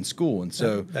challenged in school. And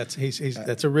so that's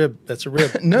a rib. That's a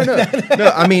rib. No.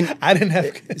 I mean, I didn't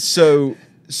have. So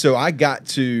I got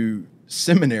to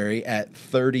seminary at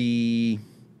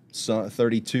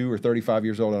 32 or 35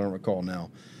 years old. I don't recall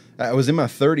now. I was in my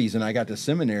 30s and I got to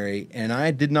seminary, and I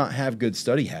did not have good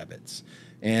study habits.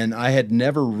 And I had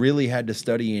never really had to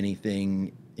study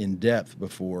anything in depth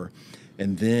before.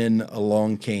 And then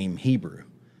along came Hebrew.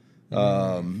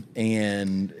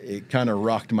 And it kind of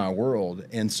rocked my world.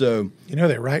 And so...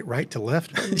 they write right to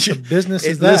left. The business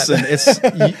is that. Listen, it's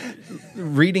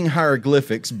reading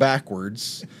hieroglyphics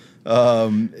backwards.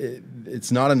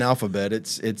 It's not an alphabet.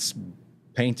 It's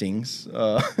paintings.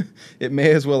 It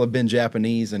may as well have been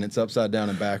Japanese, and it's upside down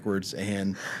and backwards.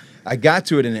 And I got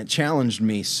to it, and it challenged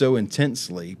me so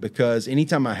intensely because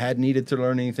anytime I had needed to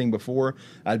learn anything before,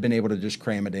 I'd been able to just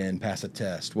cram it in, pass a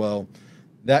test. Well,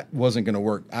 that wasn't going to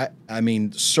work. I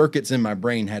mean, circuits in my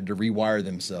brain had to rewire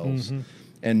themselves.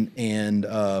 And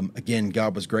again,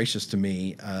 God was gracious to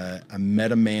me. I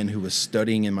met a man who was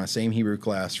studying in my same Hebrew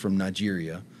class from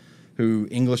Nigeria, who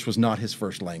English was not his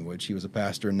first language. He was a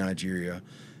pastor in Nigeria,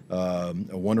 a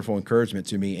wonderful encouragement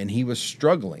to me. And he was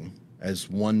struggling, as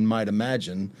one might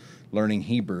imagine, learning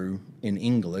Hebrew in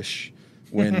English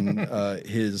when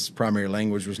his primary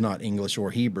language was not English or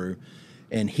Hebrew.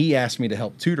 And he asked me to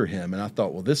help tutor him. And I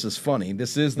thought, well, this is funny.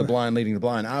 This is the blind leading the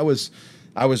blind. I was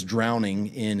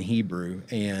drowning in Hebrew,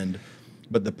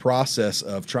 but the process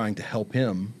of trying to help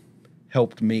him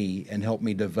helped me and helped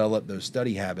me develop those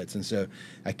study habits. And so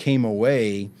I came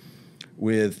away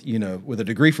with a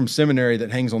degree from seminary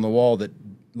that hangs on the wall that,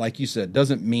 like you said,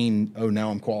 doesn't mean, oh, now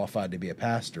I'm qualified to be a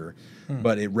pastor,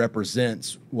 but it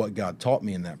represents what God taught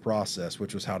me in that process,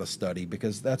 which was how to study,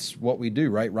 because that's what we do,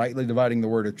 right? Rightly dividing the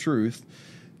word of truth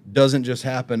doesn't just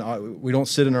happen. We don't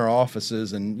sit in our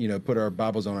offices and, put our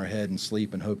Bibles on our head and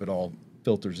sleep and hope it all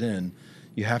filters in.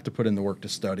 You have to put in the work to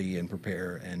study and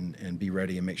prepare and be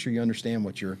ready and make sure you understand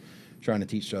what you're trying to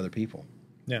teach to other people.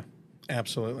 Yeah,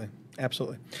 absolutely.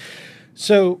 Absolutely.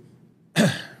 So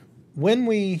when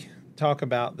we talk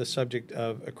about the subject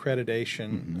of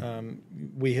accreditation,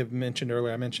 we have mentioned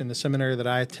earlier, I mentioned the seminary that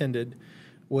I attended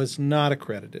was not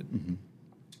accredited.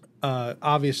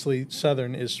 Obviously,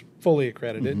 Southern is fully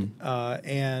accredited,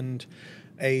 and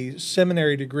a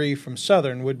seminary degree from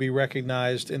Southern would be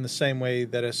recognized in the same way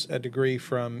that a degree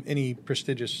from any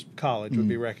prestigious college would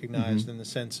be recognized, in the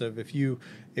sense of if you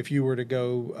were to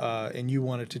go and you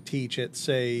wanted to teach at,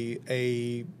 say,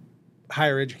 a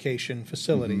higher education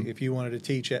facility, if you wanted to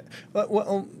teach at,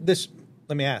 well, this,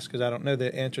 let me ask, because I don't know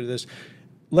the answer to this.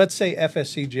 Let's say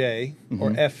FSCJ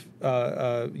or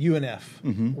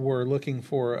UNF were looking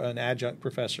for an adjunct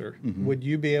professor. Would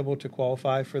you be able to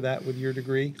qualify for that with your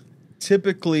degree?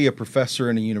 Typically, a professor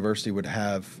in a university would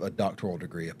have a doctoral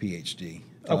degree, a PhD.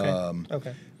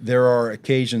 Okay. There are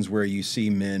occasions where you see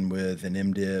men with an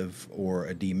MDiv or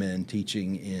a DMin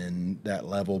teaching in that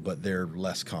level, but they're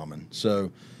less common.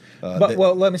 So,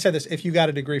 well, let me say this: if you got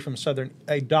a degree from Southern,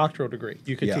 a doctoral degree,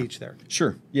 you could teach there.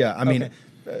 Sure. Yeah. I mean,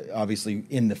 obviously,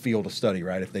 in the field of study,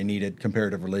 right? If they needed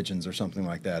comparative religions or something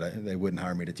like that, they wouldn't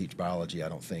hire me to teach biology, I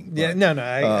don't think.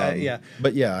 But,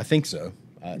 But yeah, I think so.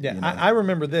 I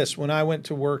remember this when I went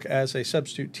to work as a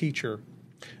substitute teacher.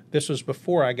 This was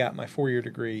before I got my 4-year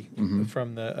degree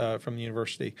from the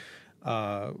university,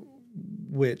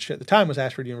 which at the time was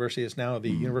Ashford University. It's now the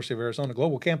University of Arizona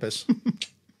Global Campus.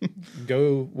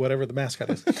 Go whatever the mascot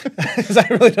is, because I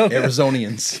really don't know.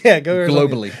 Arizonians. Yeah, go Arizona.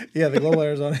 Globally. Yeah, the global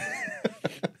Arizona.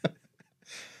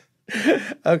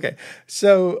 Okay,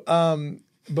 so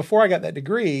before I got that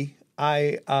degree,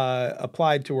 I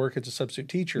applied to work as a substitute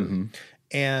teacher.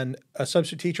 And a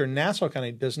substitute teacher in Nassau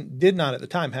County did not at the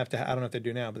time have to, I don't know if they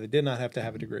do now, but they did not have to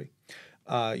have a degree.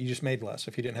 You just made less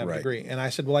if you didn't have a degree. And I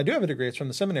said, well, I do have a degree. It's from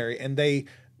the seminary. And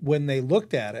when they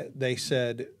looked at it, they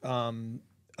said,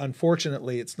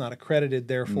 unfortunately, it's not accredited.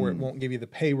 Therefore, it won't give you the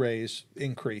pay raise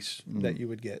increase that you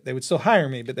would get. They would still hire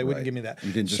me, but they wouldn't give me that.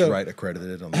 You didn't just write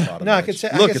accredited on the bottom. No, I could say,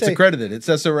 look, it's accredited. It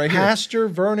says so right here. Pastor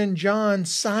Vernon John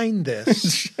signed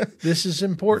this. This is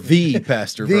important. The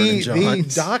Pastor Vernon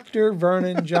Johns. The Dr.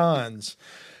 Vernon Johns,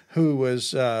 who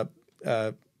was,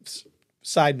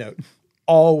 side note,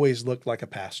 always looked like a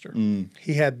pastor.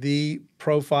 He had the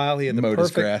profile. He had the mowed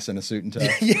perfect his grass in a suit and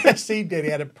tie. Yes, he did.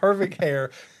 He had a perfect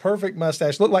hair, perfect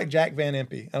mustache. Looked like Jack Van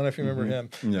Impe. I don't know if you remember him.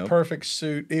 Nope. Perfect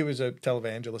suit. He was a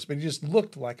televangelist, but he just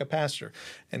looked like a pastor.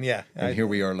 And yeah, here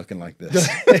we are looking like this.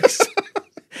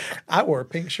 I wore a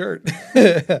pink shirt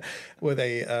with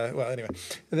a well. Anyway,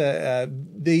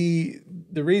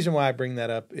 the reason why I bring that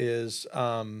up is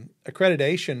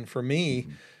accreditation for me.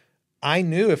 I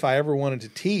knew if I ever wanted to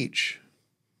teach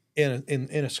in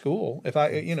a school, if I,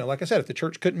 like I said, if the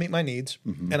church couldn't meet my needs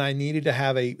and I needed to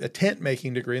have a tent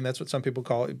making degree, and that's what some people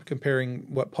call it, comparing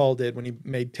what Paul did when he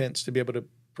made tents to be able to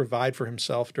provide for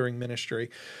himself during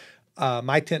ministry.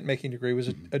 My tent making degree was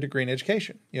a degree in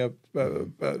education,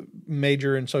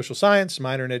 major in social science,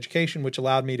 minor in education, which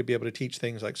allowed me to be able to teach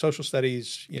things like social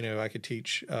studies. I could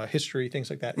teach history, things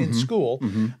like that in school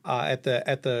at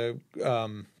the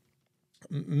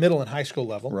middle and high school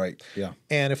level. Right. Yeah.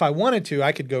 And if I wanted to,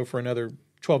 I could go for another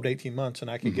 12 to 18 months and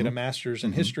I could get a master's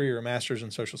in history or a master's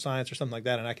in social science or something like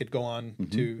that. And I could go on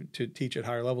to teach at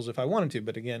higher levels if I wanted to.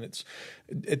 But again,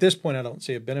 at this point, I don't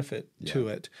see a benefit to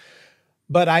it.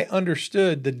 But I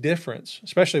understood the difference,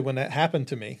 especially when that happened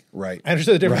to me. Right. I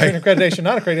understood the difference between accreditation and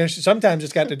non-accreditation. Sometimes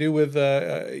it's got to do with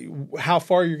how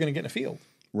far you're going to get in a field.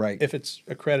 Right. If it's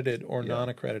accredited or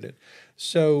non-accredited.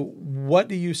 So what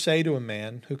do you say to a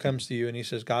man who comes to you and he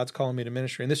says, God's calling me to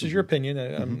ministry? And this is your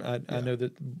opinion. I know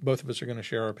that both of us are going to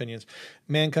share our opinions.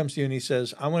 Man comes to you and he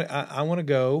says, I want to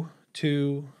go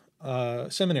to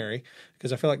seminary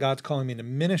because I feel like God's calling me to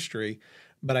ministry,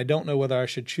 but I don't know whether I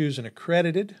should choose an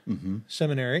accredited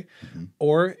seminary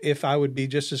or if I would be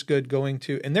just as good going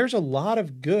to, and there's a lot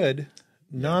of good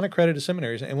non-accredited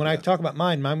seminaries. And when I talk about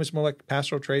mine was more like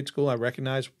pastoral trade school. I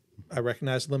recognize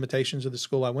the limitations of the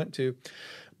school I went to.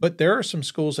 But there are some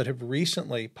schools that have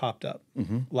recently popped up,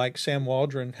 like Sam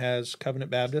Waldron has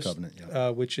Covenant Baptist,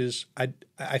 which is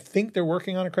I think they're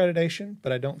working on accreditation,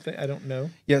 but I don't know.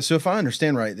 Yeah, so if I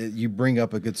understand right, that you bring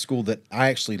up a good school that I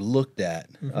actually looked at.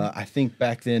 I think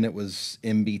back then it was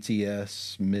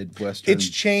MBTS, Midwestern it's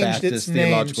changed Baptist its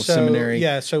Theological name, Seminary,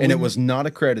 and it was not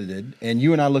accredited. And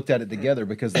you and I looked at it together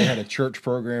because they had a church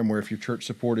program where if your church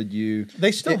supported you,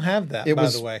 they still have that. By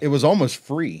the way, it was almost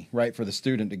free, right, for the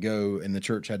student to go, and the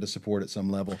church had to support at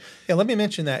some level. Yeah, let me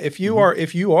mention that if you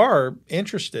are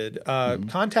interested,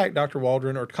 contact Dr.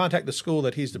 Waldron or contact the school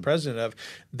that he's the president of.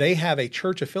 They have a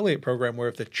church affiliate program where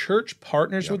if the church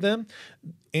partners with them,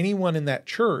 anyone in that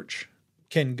church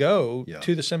can go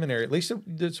to the seminary. At least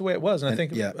that's the way it was. And I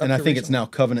think it's now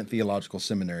Covenant Theological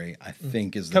Seminary. I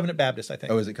think is Covenant Baptist. I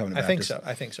think. Oh, is it Covenant Baptist?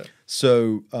 I think so.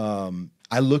 So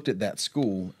I looked at that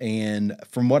school, and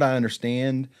from what I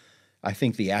understand, I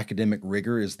think the academic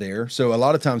rigor is there. So a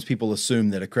lot of times people assume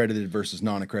that accredited versus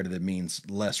non-accredited means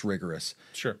less rigorous.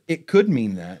 Sure. It could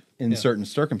mean that in certain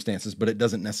circumstances, but it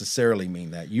doesn't necessarily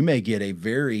mean that. You may get a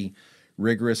very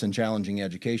rigorous and challenging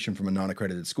education from a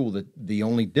non-accredited school. That the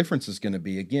only difference is going to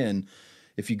be, again,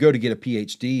 if you go to get a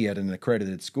PhD at an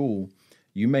accredited school,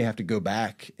 you may have to go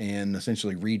back and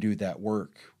essentially redo that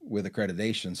work with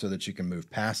accreditation so that you can move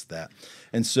past that.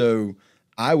 And so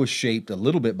I was shaped a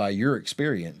little bit by your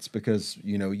experience because,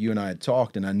 you and I had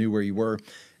talked and I knew where you were.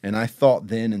 And I thought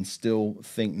then and still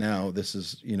think now, this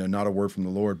is, not a word from the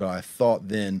Lord, but I thought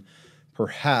then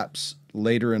perhaps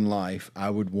later in life I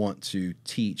would want to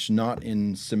teach, not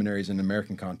in seminaries in the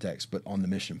American context, but on the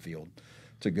mission field,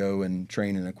 to go and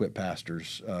train and equip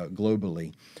pastors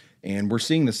globally. And we're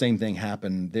seeing the same thing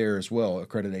happen there as well.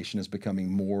 Accreditation is becoming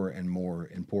more and more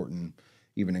important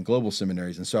even in global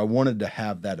seminaries. And so I wanted to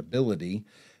have that ability,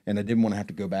 and I didn't want to have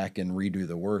to go back and redo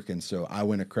the work. And so I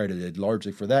went accredited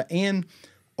largely for that, and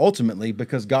ultimately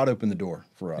because God opened the door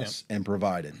for us and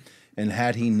provided. And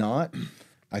had he not,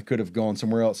 I could have gone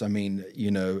somewhere else. I mean,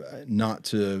 not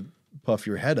to puff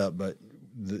your head up, but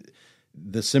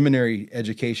the seminary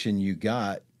education you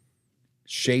got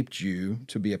shaped you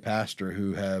to be a pastor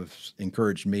who have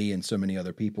encouraged me and so many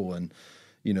other people and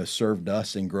served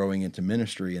us in growing into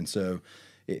ministry. And so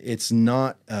it's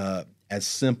not as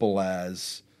simple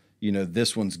as,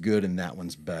 this one's good and that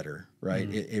one's better, right?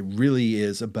 It really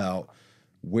is about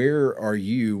where are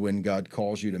you when God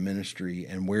calls you to ministry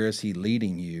and where is he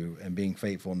leading you and being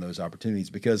faithful in those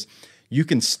opportunities? Because you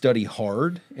can study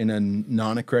hard in a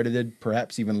non-accredited,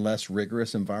 perhaps even less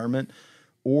rigorous environment,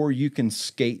 or you can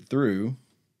skate through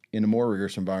in a more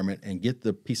rigorous environment and get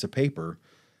the piece of paper,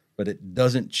 but it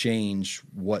doesn't change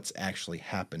what's actually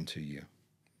happened to you.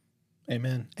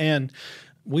 Amen. And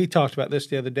we talked about this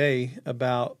the other day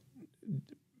about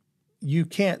you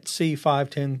can't see 5,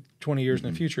 10, 20 years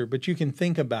in the future, but you can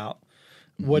think about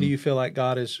what do you feel like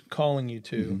God is calling you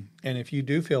to? And if you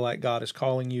do feel like God is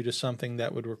calling you to something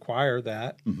that would require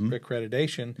that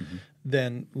accreditation,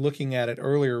 then looking at it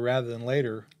earlier rather than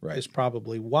later is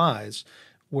probably wise.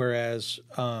 Whereas,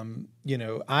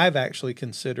 I've actually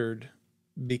considered,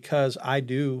 because I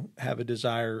do have a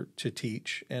desire to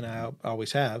teach, and I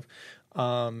always have,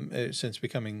 since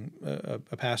becoming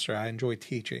a pastor, I enjoy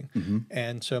teaching.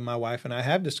 And so my wife and I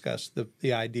have discussed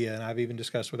the idea, and I've even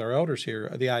discussed with our elders here,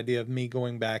 the idea of me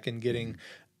going back and getting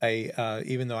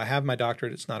even though I have my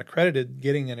doctorate, it's not accredited,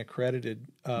 getting an accredited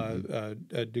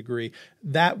a degree.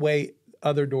 That way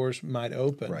other doors might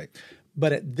open. Right.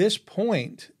 But at this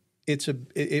point,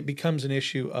 it becomes an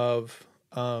issue of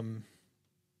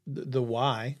the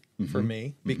why for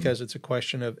me, because it's a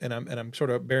question of, and I'm sort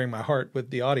of bearing my heart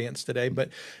with the audience today, but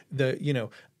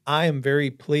I am very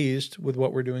pleased with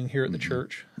what we're doing here at the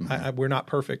church. We're not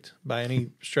perfect by any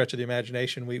stretch of the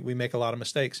imagination. We make a lot of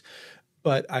mistakes,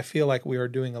 but I feel like we are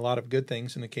doing a lot of good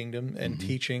things in the kingdom and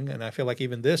teaching, and I feel like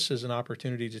even this is an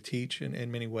opportunity to teach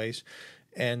in many ways,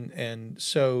 and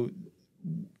so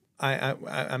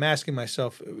I'm asking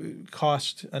myself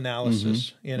cost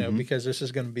analysis, because this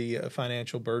is going to be a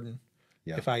financial burden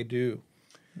if I do.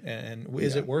 And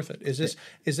is it worth it? Is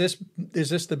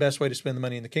this the best way to spend the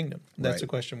money in the kingdom? That's the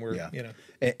question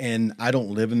And I don't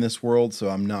live in this world, so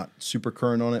I'm not super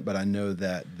current on it, but I know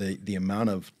that the amount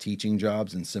of teaching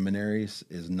jobs in seminaries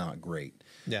is not great.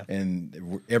 Yeah.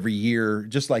 And every year,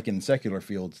 just like in secular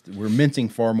fields, we're minting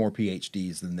far more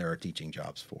PhDs than there are teaching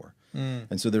jobs for.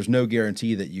 And so there's no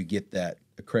guarantee that you get that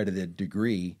accredited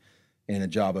degree and a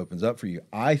job opens up for you.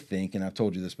 I think, and I've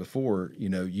told you this before,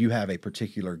 you have a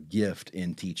particular gift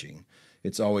in teaching.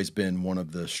 It's always been one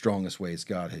of the strongest ways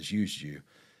God has used you.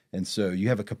 And so you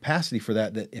have a capacity for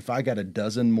that if I got a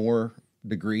dozen more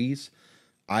degrees,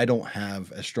 I don't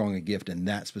have as strong a gift in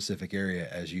that specific area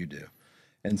as you do.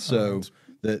 And so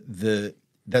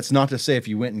that's not to say if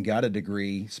you went and got a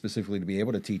degree specifically to be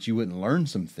able to teach, you wouldn't learn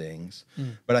some things.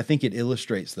 But I think it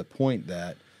illustrates the point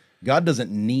that God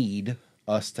doesn't need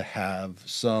us to have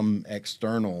some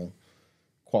external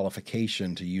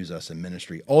qualification to use us in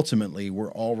ministry. Ultimately,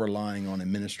 we're all relying on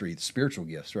in ministry spiritual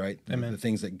gifts, right? Amen. The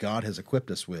things that God has equipped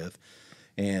us with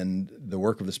and the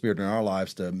work of the Spirit in our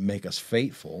lives to make us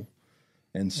faithful.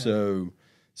 And so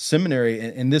seminary,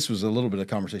 and this was a little bit of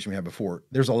conversation we had before,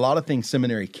 there's a lot of things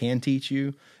seminary can teach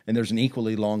you, and there's an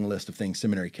equally long list of things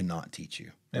seminary cannot teach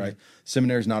you, right?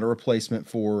 Seminary is not a replacement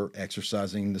for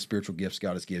exercising the spiritual gifts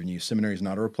God has given you. Seminary is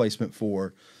not a replacement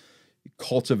for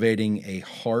cultivating a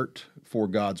heart for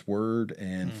God's word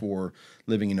and for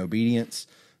living in obedience.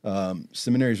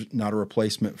 Seminary is not a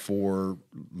replacement for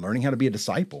learning how to be a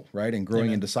disciple, right, and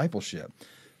growing in discipleship.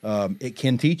 It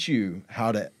can teach you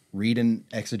how to read and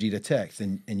exegete a text,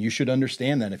 and you should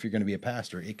understand that if you're going to be a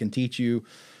pastor. It can teach you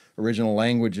original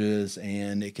languages,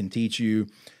 and it can teach you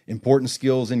important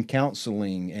skills in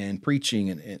counseling and preaching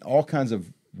and all kinds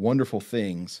of wonderful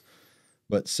things.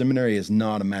 But seminary is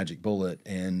not a magic bullet.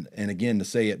 And again, to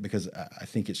say it because I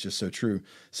think it's just so true,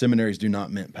 seminaries do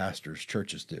not mint pastors,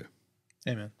 churches do.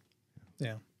 Amen.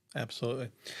 Yeah, absolutely.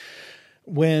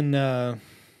 When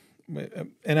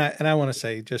and I want to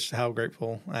say just how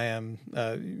grateful I am.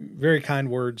 Very kind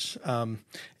words. It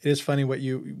is funny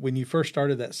when you first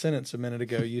started that sentence a minute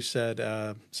ago, you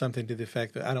said something to the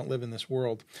effect that I don't live in this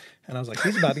world, and I was like,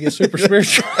 he's about to get super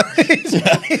spiritual. he's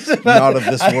Not of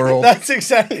this world. That's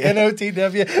exactly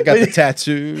NOTW. I got the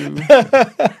tattoo.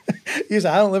 You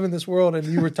said I don't live in this world, and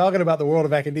you were talking about the world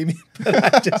of academia.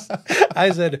 But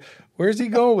I said, where's he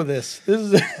going with this?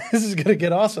 This is going to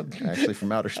get awesome. Actually,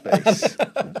 from outer space.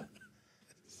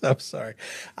 I'm sorry.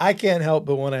 I can't help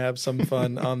but want to have some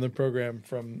fun on the program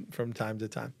from time to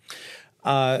time.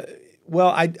 Well,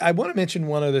 I want to mention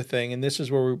one other thing, and this is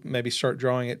where we maybe start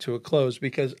drawing it to a close,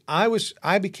 because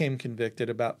I became convicted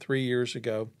about 3 years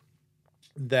ago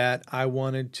that I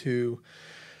wanted to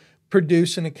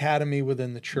produce an academy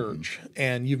within the church.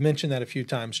 And you've mentioned that a few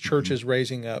times, churches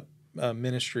raising up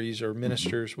ministries or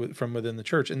ministers from within the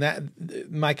church. And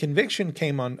that my conviction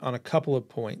came on a couple of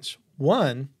points.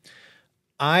 One,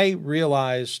 I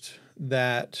realized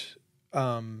that,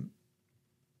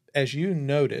 as you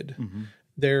noted,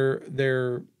 there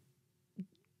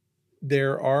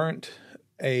aren't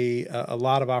a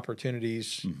lot of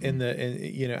opportunities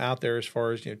out there as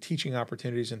far as teaching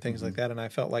opportunities and things like that. And I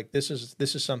felt like this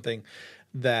is something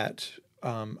that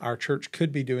our church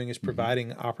could be doing is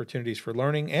providing opportunities for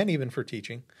learning and even for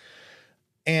teaching.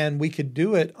 And we could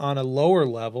do it on a lower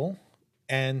level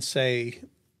and say,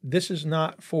 this is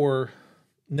not for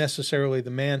necessarily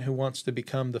the man who wants to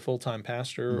become the full-time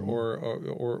pastor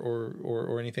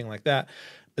or anything like that,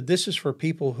 but this is for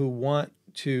people who want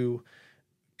to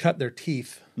cut their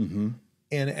teeth in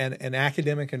an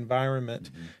academic environment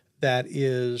that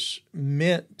is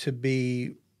meant to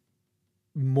be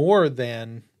more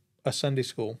than a Sunday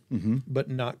school, but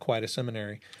not quite a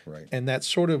seminary. Right. And that's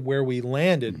sort of where we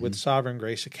landed with Sovereign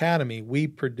Grace Academy. We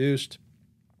produced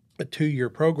a 2-year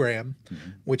program,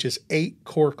 which is 8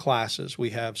 core classes.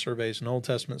 We have surveys in Old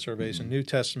Testament, surveys in New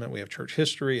Testament. We have church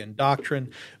history and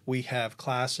doctrine. We have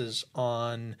classes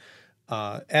on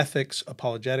ethics,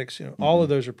 apologetics. You know, all of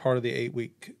those are part of the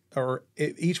 8-week, or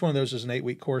each one of those is an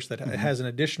 8-week course that has an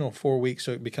additional 4 weeks,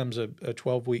 so it becomes a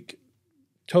 12-week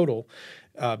total.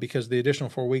 Because the additional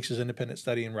 4 weeks is independent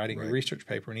study and writing a research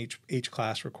paper, and each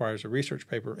class requires a research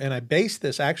paper. And I based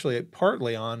this actually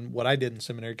partly on what I did in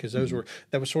seminary, because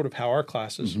that was sort of how our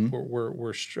classes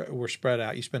were spread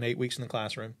out. You spent 8 weeks in the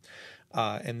classroom,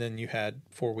 and then you had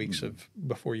 4 weeks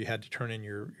before you had to turn in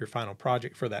your final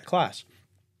project for that class.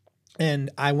 And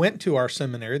I went to our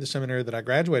seminary, the seminary that I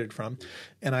graduated from,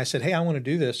 and I said, "Hey, I want to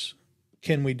do this.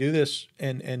 Can we do this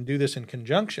and do this in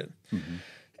conjunction?"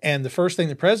 And the first thing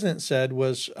the president said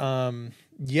was,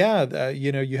 you have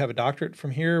a doctorate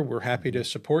from here. We're happy to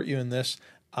support you in this,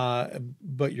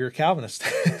 but you're a Calvinist."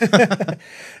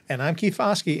 And I'm Keith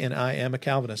Foskey, and I am a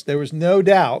Calvinist. There was no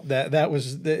doubt that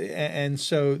was and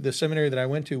so the seminary that I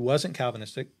went to wasn't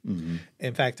Calvinistic.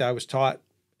 In fact, I was taught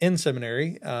in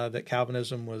seminary that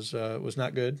Calvinism was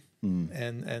not good.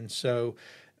 And so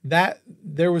that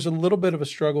there was a little bit of a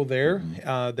struggle there.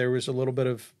 There was a little bit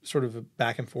of sort of a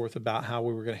back and forth about how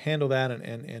we were going to handle that,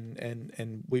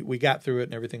 and we got through it,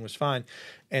 and everything was fine.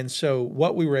 And so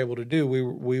what we were able to do,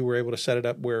 we were able to set it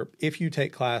up where if you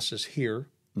take classes here,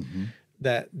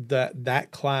 that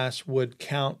class would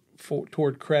count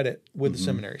toward credit with the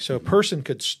seminary. So a person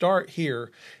could start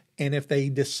here, and if they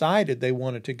decided they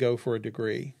wanted to go for a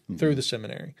degree through the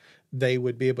seminary, they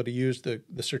would be able to use the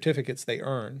certificates they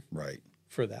earn. Right.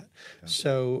 For that.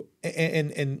 So,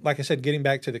 and like I said, getting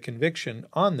back to the conviction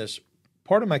on this,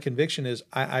 part of my conviction is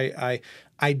I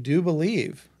do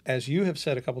believe, as you have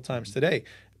said a couple times today,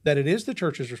 that it is the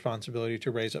church's responsibility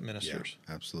to raise up ministers.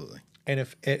 Yeah, absolutely. And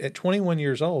if at 21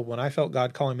 years old, when I felt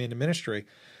God calling me into ministry,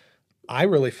 I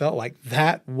really felt like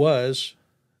that was,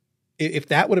 if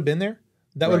that would have been there,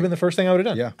 that would have been the first thing I would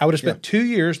have done. Yeah. I would have spent 2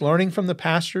 years learning from the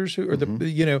pastors who, or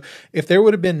if there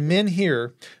would have been men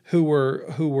here who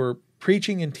were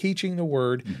preaching and teaching the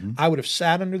word, I would have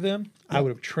sat under them. I would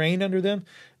have trained under them.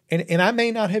 And I may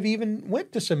not have even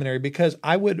went to seminary, because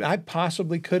I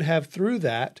possibly could have through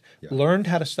that learned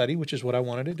how to study, which is what I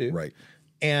wanted to do. Right.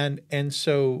 And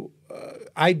so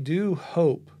I do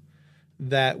hope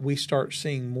that we start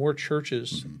seeing more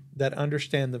churches that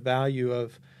understand the value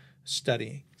of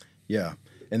studying. Yeah.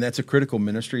 And that's a critical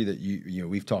ministry that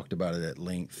we've talked about it at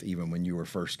length, even when you were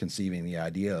first conceiving the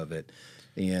idea of it.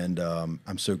 And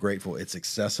I'm so grateful. It's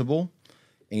accessible,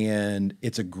 and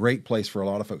it's a great place for a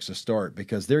lot of folks to start,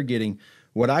 because they're getting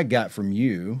what I got from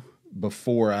you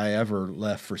before I ever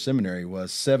left for seminary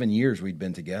was 7 years we'd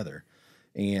been together,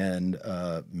 and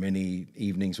many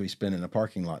evenings we spent in a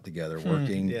parking lot together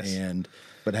working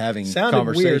but having sounded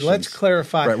conversations. Weird. Let's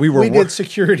clarify. Right, we did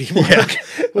security work.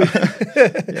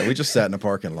 We just sat in a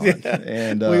parking lot,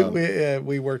 and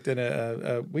we worked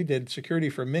in we did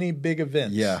security for many big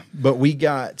events. Yeah, but we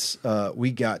got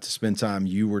to spend time.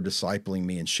 You were discipling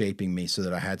me and shaping me so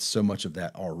that I had so much of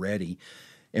that already.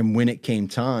 And when it came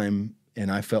time,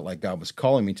 and I felt like God was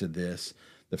calling me to this,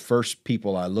 the first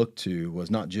people I looked to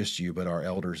was not just you, but our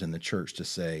elders in the church to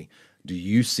say, "Do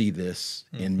you see this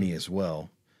in me as well?"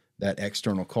 That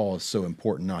external call is so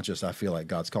important, not just I feel like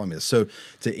God's calling me this. So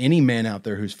to any man out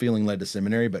there who's feeling led to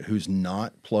seminary but who's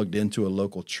not plugged into a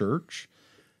local church,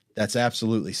 that's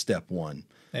absolutely step one.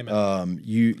 Amen.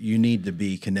 You need to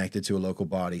be connected to a local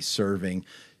body, serving.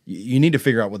 You need to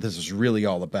figure out what this is really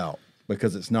all about,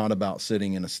 because it's not about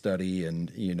sitting in a study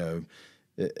and,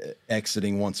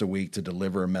 exiting once a week to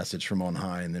deliver a message from on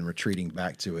high and then retreating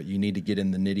back to it. You need to get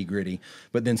in the nitty-gritty.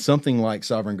 But then something like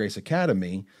Sovereign Grace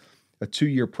Academy, a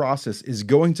 2-year process, is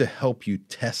going to help you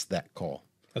test that call.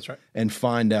 That's right. And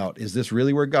find out, is this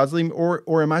really where God's leading me,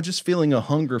 or am I just feeling a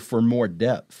hunger for more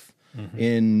depth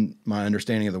in my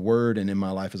understanding of the word and in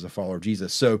my life as a follower of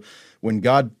Jesus? So when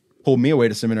God pulled me away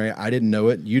to seminary, I didn't know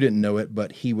it, you didn't know it,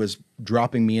 but he was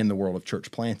dropping me in the world of church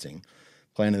planting.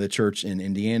 Planted the church in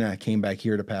Indiana. I came back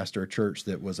here to pastor a church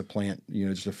that was a plant,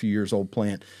 just a few years old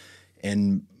plant.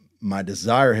 And my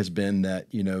desire has been that,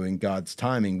 in God's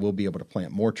timing, we'll be able to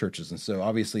plant more churches. And so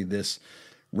obviously this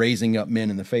raising up men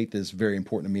in the faith is very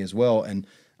important to me as well. And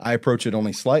I approach it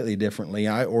only slightly differently.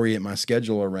 I orient my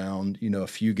schedule around, a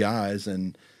few guys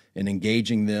and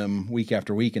engaging them week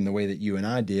after week in the way that you and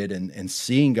I did, and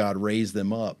seeing God raise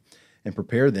them up and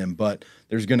prepare them. But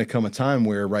there's going to come a time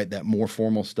where, right, that more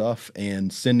formal stuff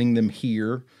and sending them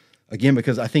here, again,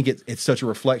 because I think it's such a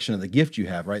reflection of the gift you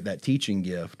have, right? That teaching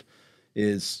gift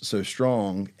is so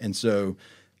strong. And so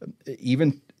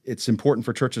even it's important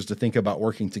for churches to think about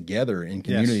working together in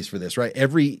communities for this, right?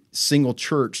 Every single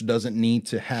church doesn't need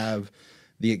to have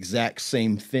the exact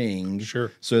same thing,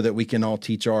 so that we can all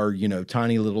teach our,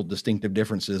 tiny little distinctive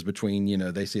differences between,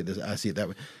 they see it this, I see it that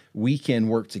way. We can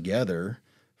work together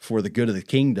for the good of the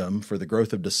kingdom, for the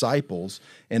growth of disciples.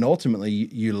 And ultimately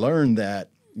you learn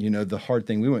that, the hard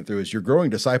thing we went through is you're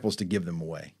growing disciples to give them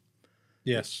away.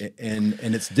 Yes. And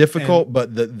it's difficult,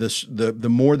 but the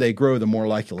more they grow, the more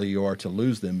likely you are to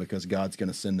lose them, because God's going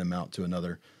to send them out to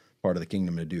another part of the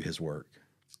kingdom to do his work.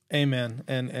 Amen.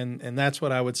 And that's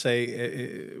what I would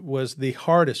say was the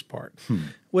hardest part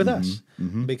with us,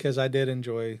 because I did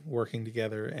enjoy working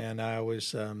together, and I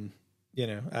was,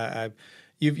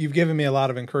 you've given me a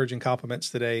lot of encouraging compliments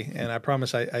today, and I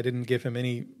promise I didn't give him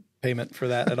any payment for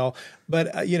that at all.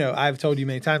 But I've told you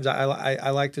many times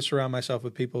I like to surround myself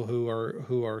with people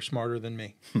who are smarter than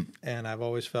me, and I've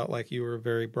always felt like you were a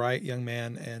very bright young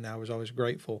man, and I was always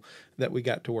grateful that we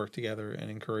got to work together and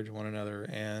encourage one another,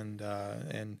 and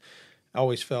I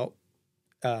always felt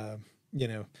that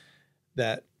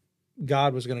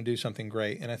God was going to do something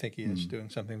great, and I think He is doing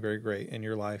something very great in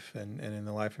your life and in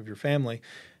the life of your family,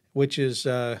 which has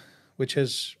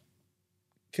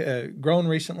grown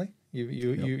recently.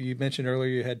 You mentioned earlier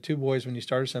you had 2 boys when you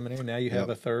started seminary. Now you have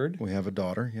a third. We have a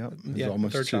daughter. Who's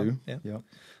almost 2. Child. Yep.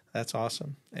 That's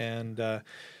awesome. And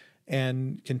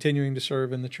continuing to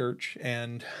serve in the church.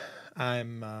 And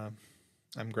I'm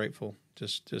grateful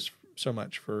just so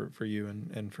much for you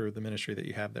and for the ministry that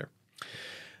you have there.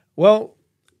 Well,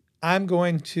 I'm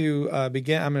going to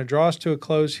begin. I'm going to draw us to a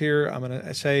close here. I'm going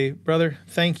to say, brother,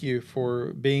 thank you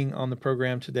for being on the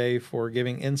program today, for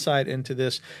giving insight into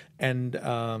this. And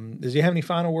does he have any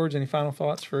final words, any final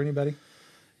thoughts for anybody?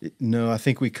 No, I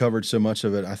think we covered so much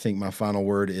of it. I think my final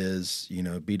word is,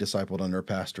 be discipled under a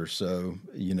pastor. So,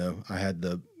 I had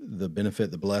the benefit,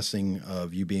 the blessing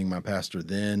of you being my pastor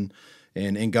then.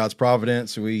 And in God's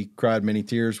providence, we cried many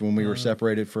tears when we were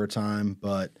separated for a time,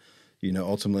 but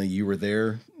ultimately you were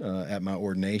there at my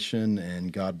ordination,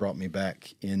 and God brought me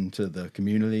back into the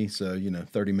community. So,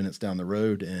 30 minutes down the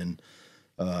road, and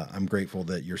I'm grateful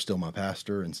that you're still my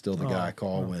pastor and still the guy I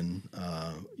call when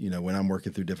I'm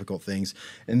working through difficult things.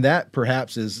 And that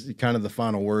perhaps is kind of the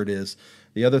final word. Is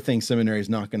the other thing seminary is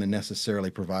not going to necessarily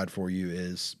provide for you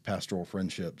is pastoral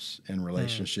friendships and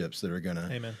relationships that are going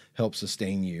to help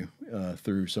sustain you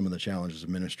through some of the challenges of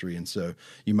ministry. And so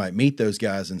you might meet those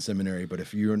guys in seminary, but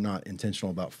if you're not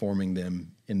intentional about forming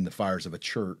them in the fires of a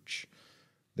church,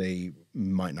 they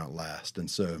might not last. And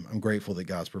so I'm grateful that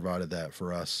God's provided that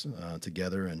for us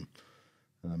together, and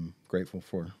I'm grateful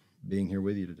for being here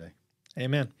with you today.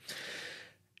 Amen.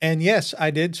 And yes,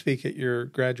 I did speak at your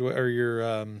graduate or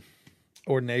your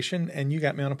ordination, and you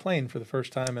got me on a plane for the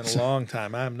first time in a long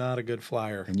time. I'm not a good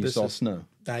flyer. And you saw snow.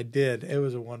 I did. It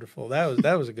was a wonderful.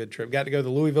 That was a good trip. Got to go to the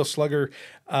Louisville Slugger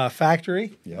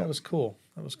factory. Yep. That was cool.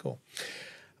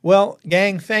 Well,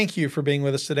 gang, thank you for being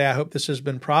with us today. I hope this has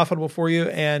been profitable for you.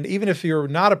 And even if you're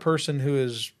not a person who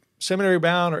is seminary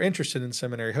bound or interested in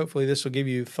seminary, hopefully this will give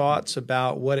you thoughts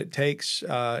about what it takes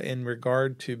in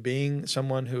regard to being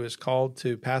someone who is called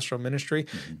to pastoral ministry.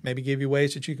 Maybe give you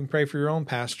ways that you can pray for your own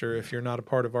pastor if you're not a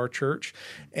part of our church.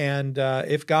 And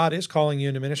if God is calling you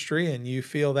into ministry and you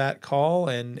feel that call,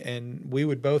 and we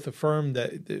would both affirm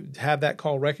that, have that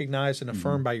call recognized and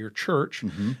affirmed by your church,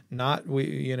 not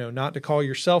to call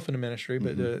yourself into ministry,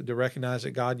 but to recognize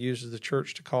that God uses the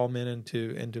church to call men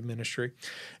into ministry.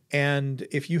 And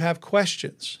if you have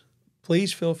questions,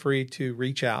 please feel free to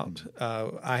reach out.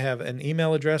 I have an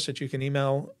email address that you can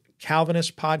email,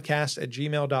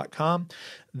 calvinistpodcast@gmail.com.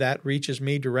 That reaches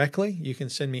me directly. You can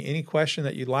send me any question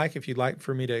that you'd like. If you'd like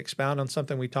for me to expound on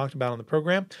something we talked about on the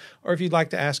program, or if you'd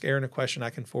like to ask Aaron a question, I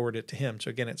can forward it to him. So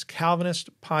again, it's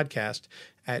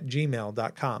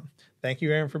calvinistpodcast@gmail.com. Thank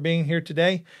you, Aaron, for being here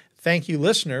today. Thank you,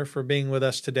 listener, for being with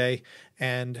us today.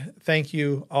 And thank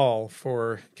you all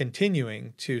for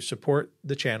continuing to support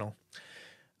the channel.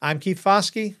 I'm Keith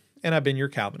Foskey, and I've been your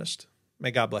Calvinist. May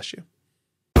God bless you.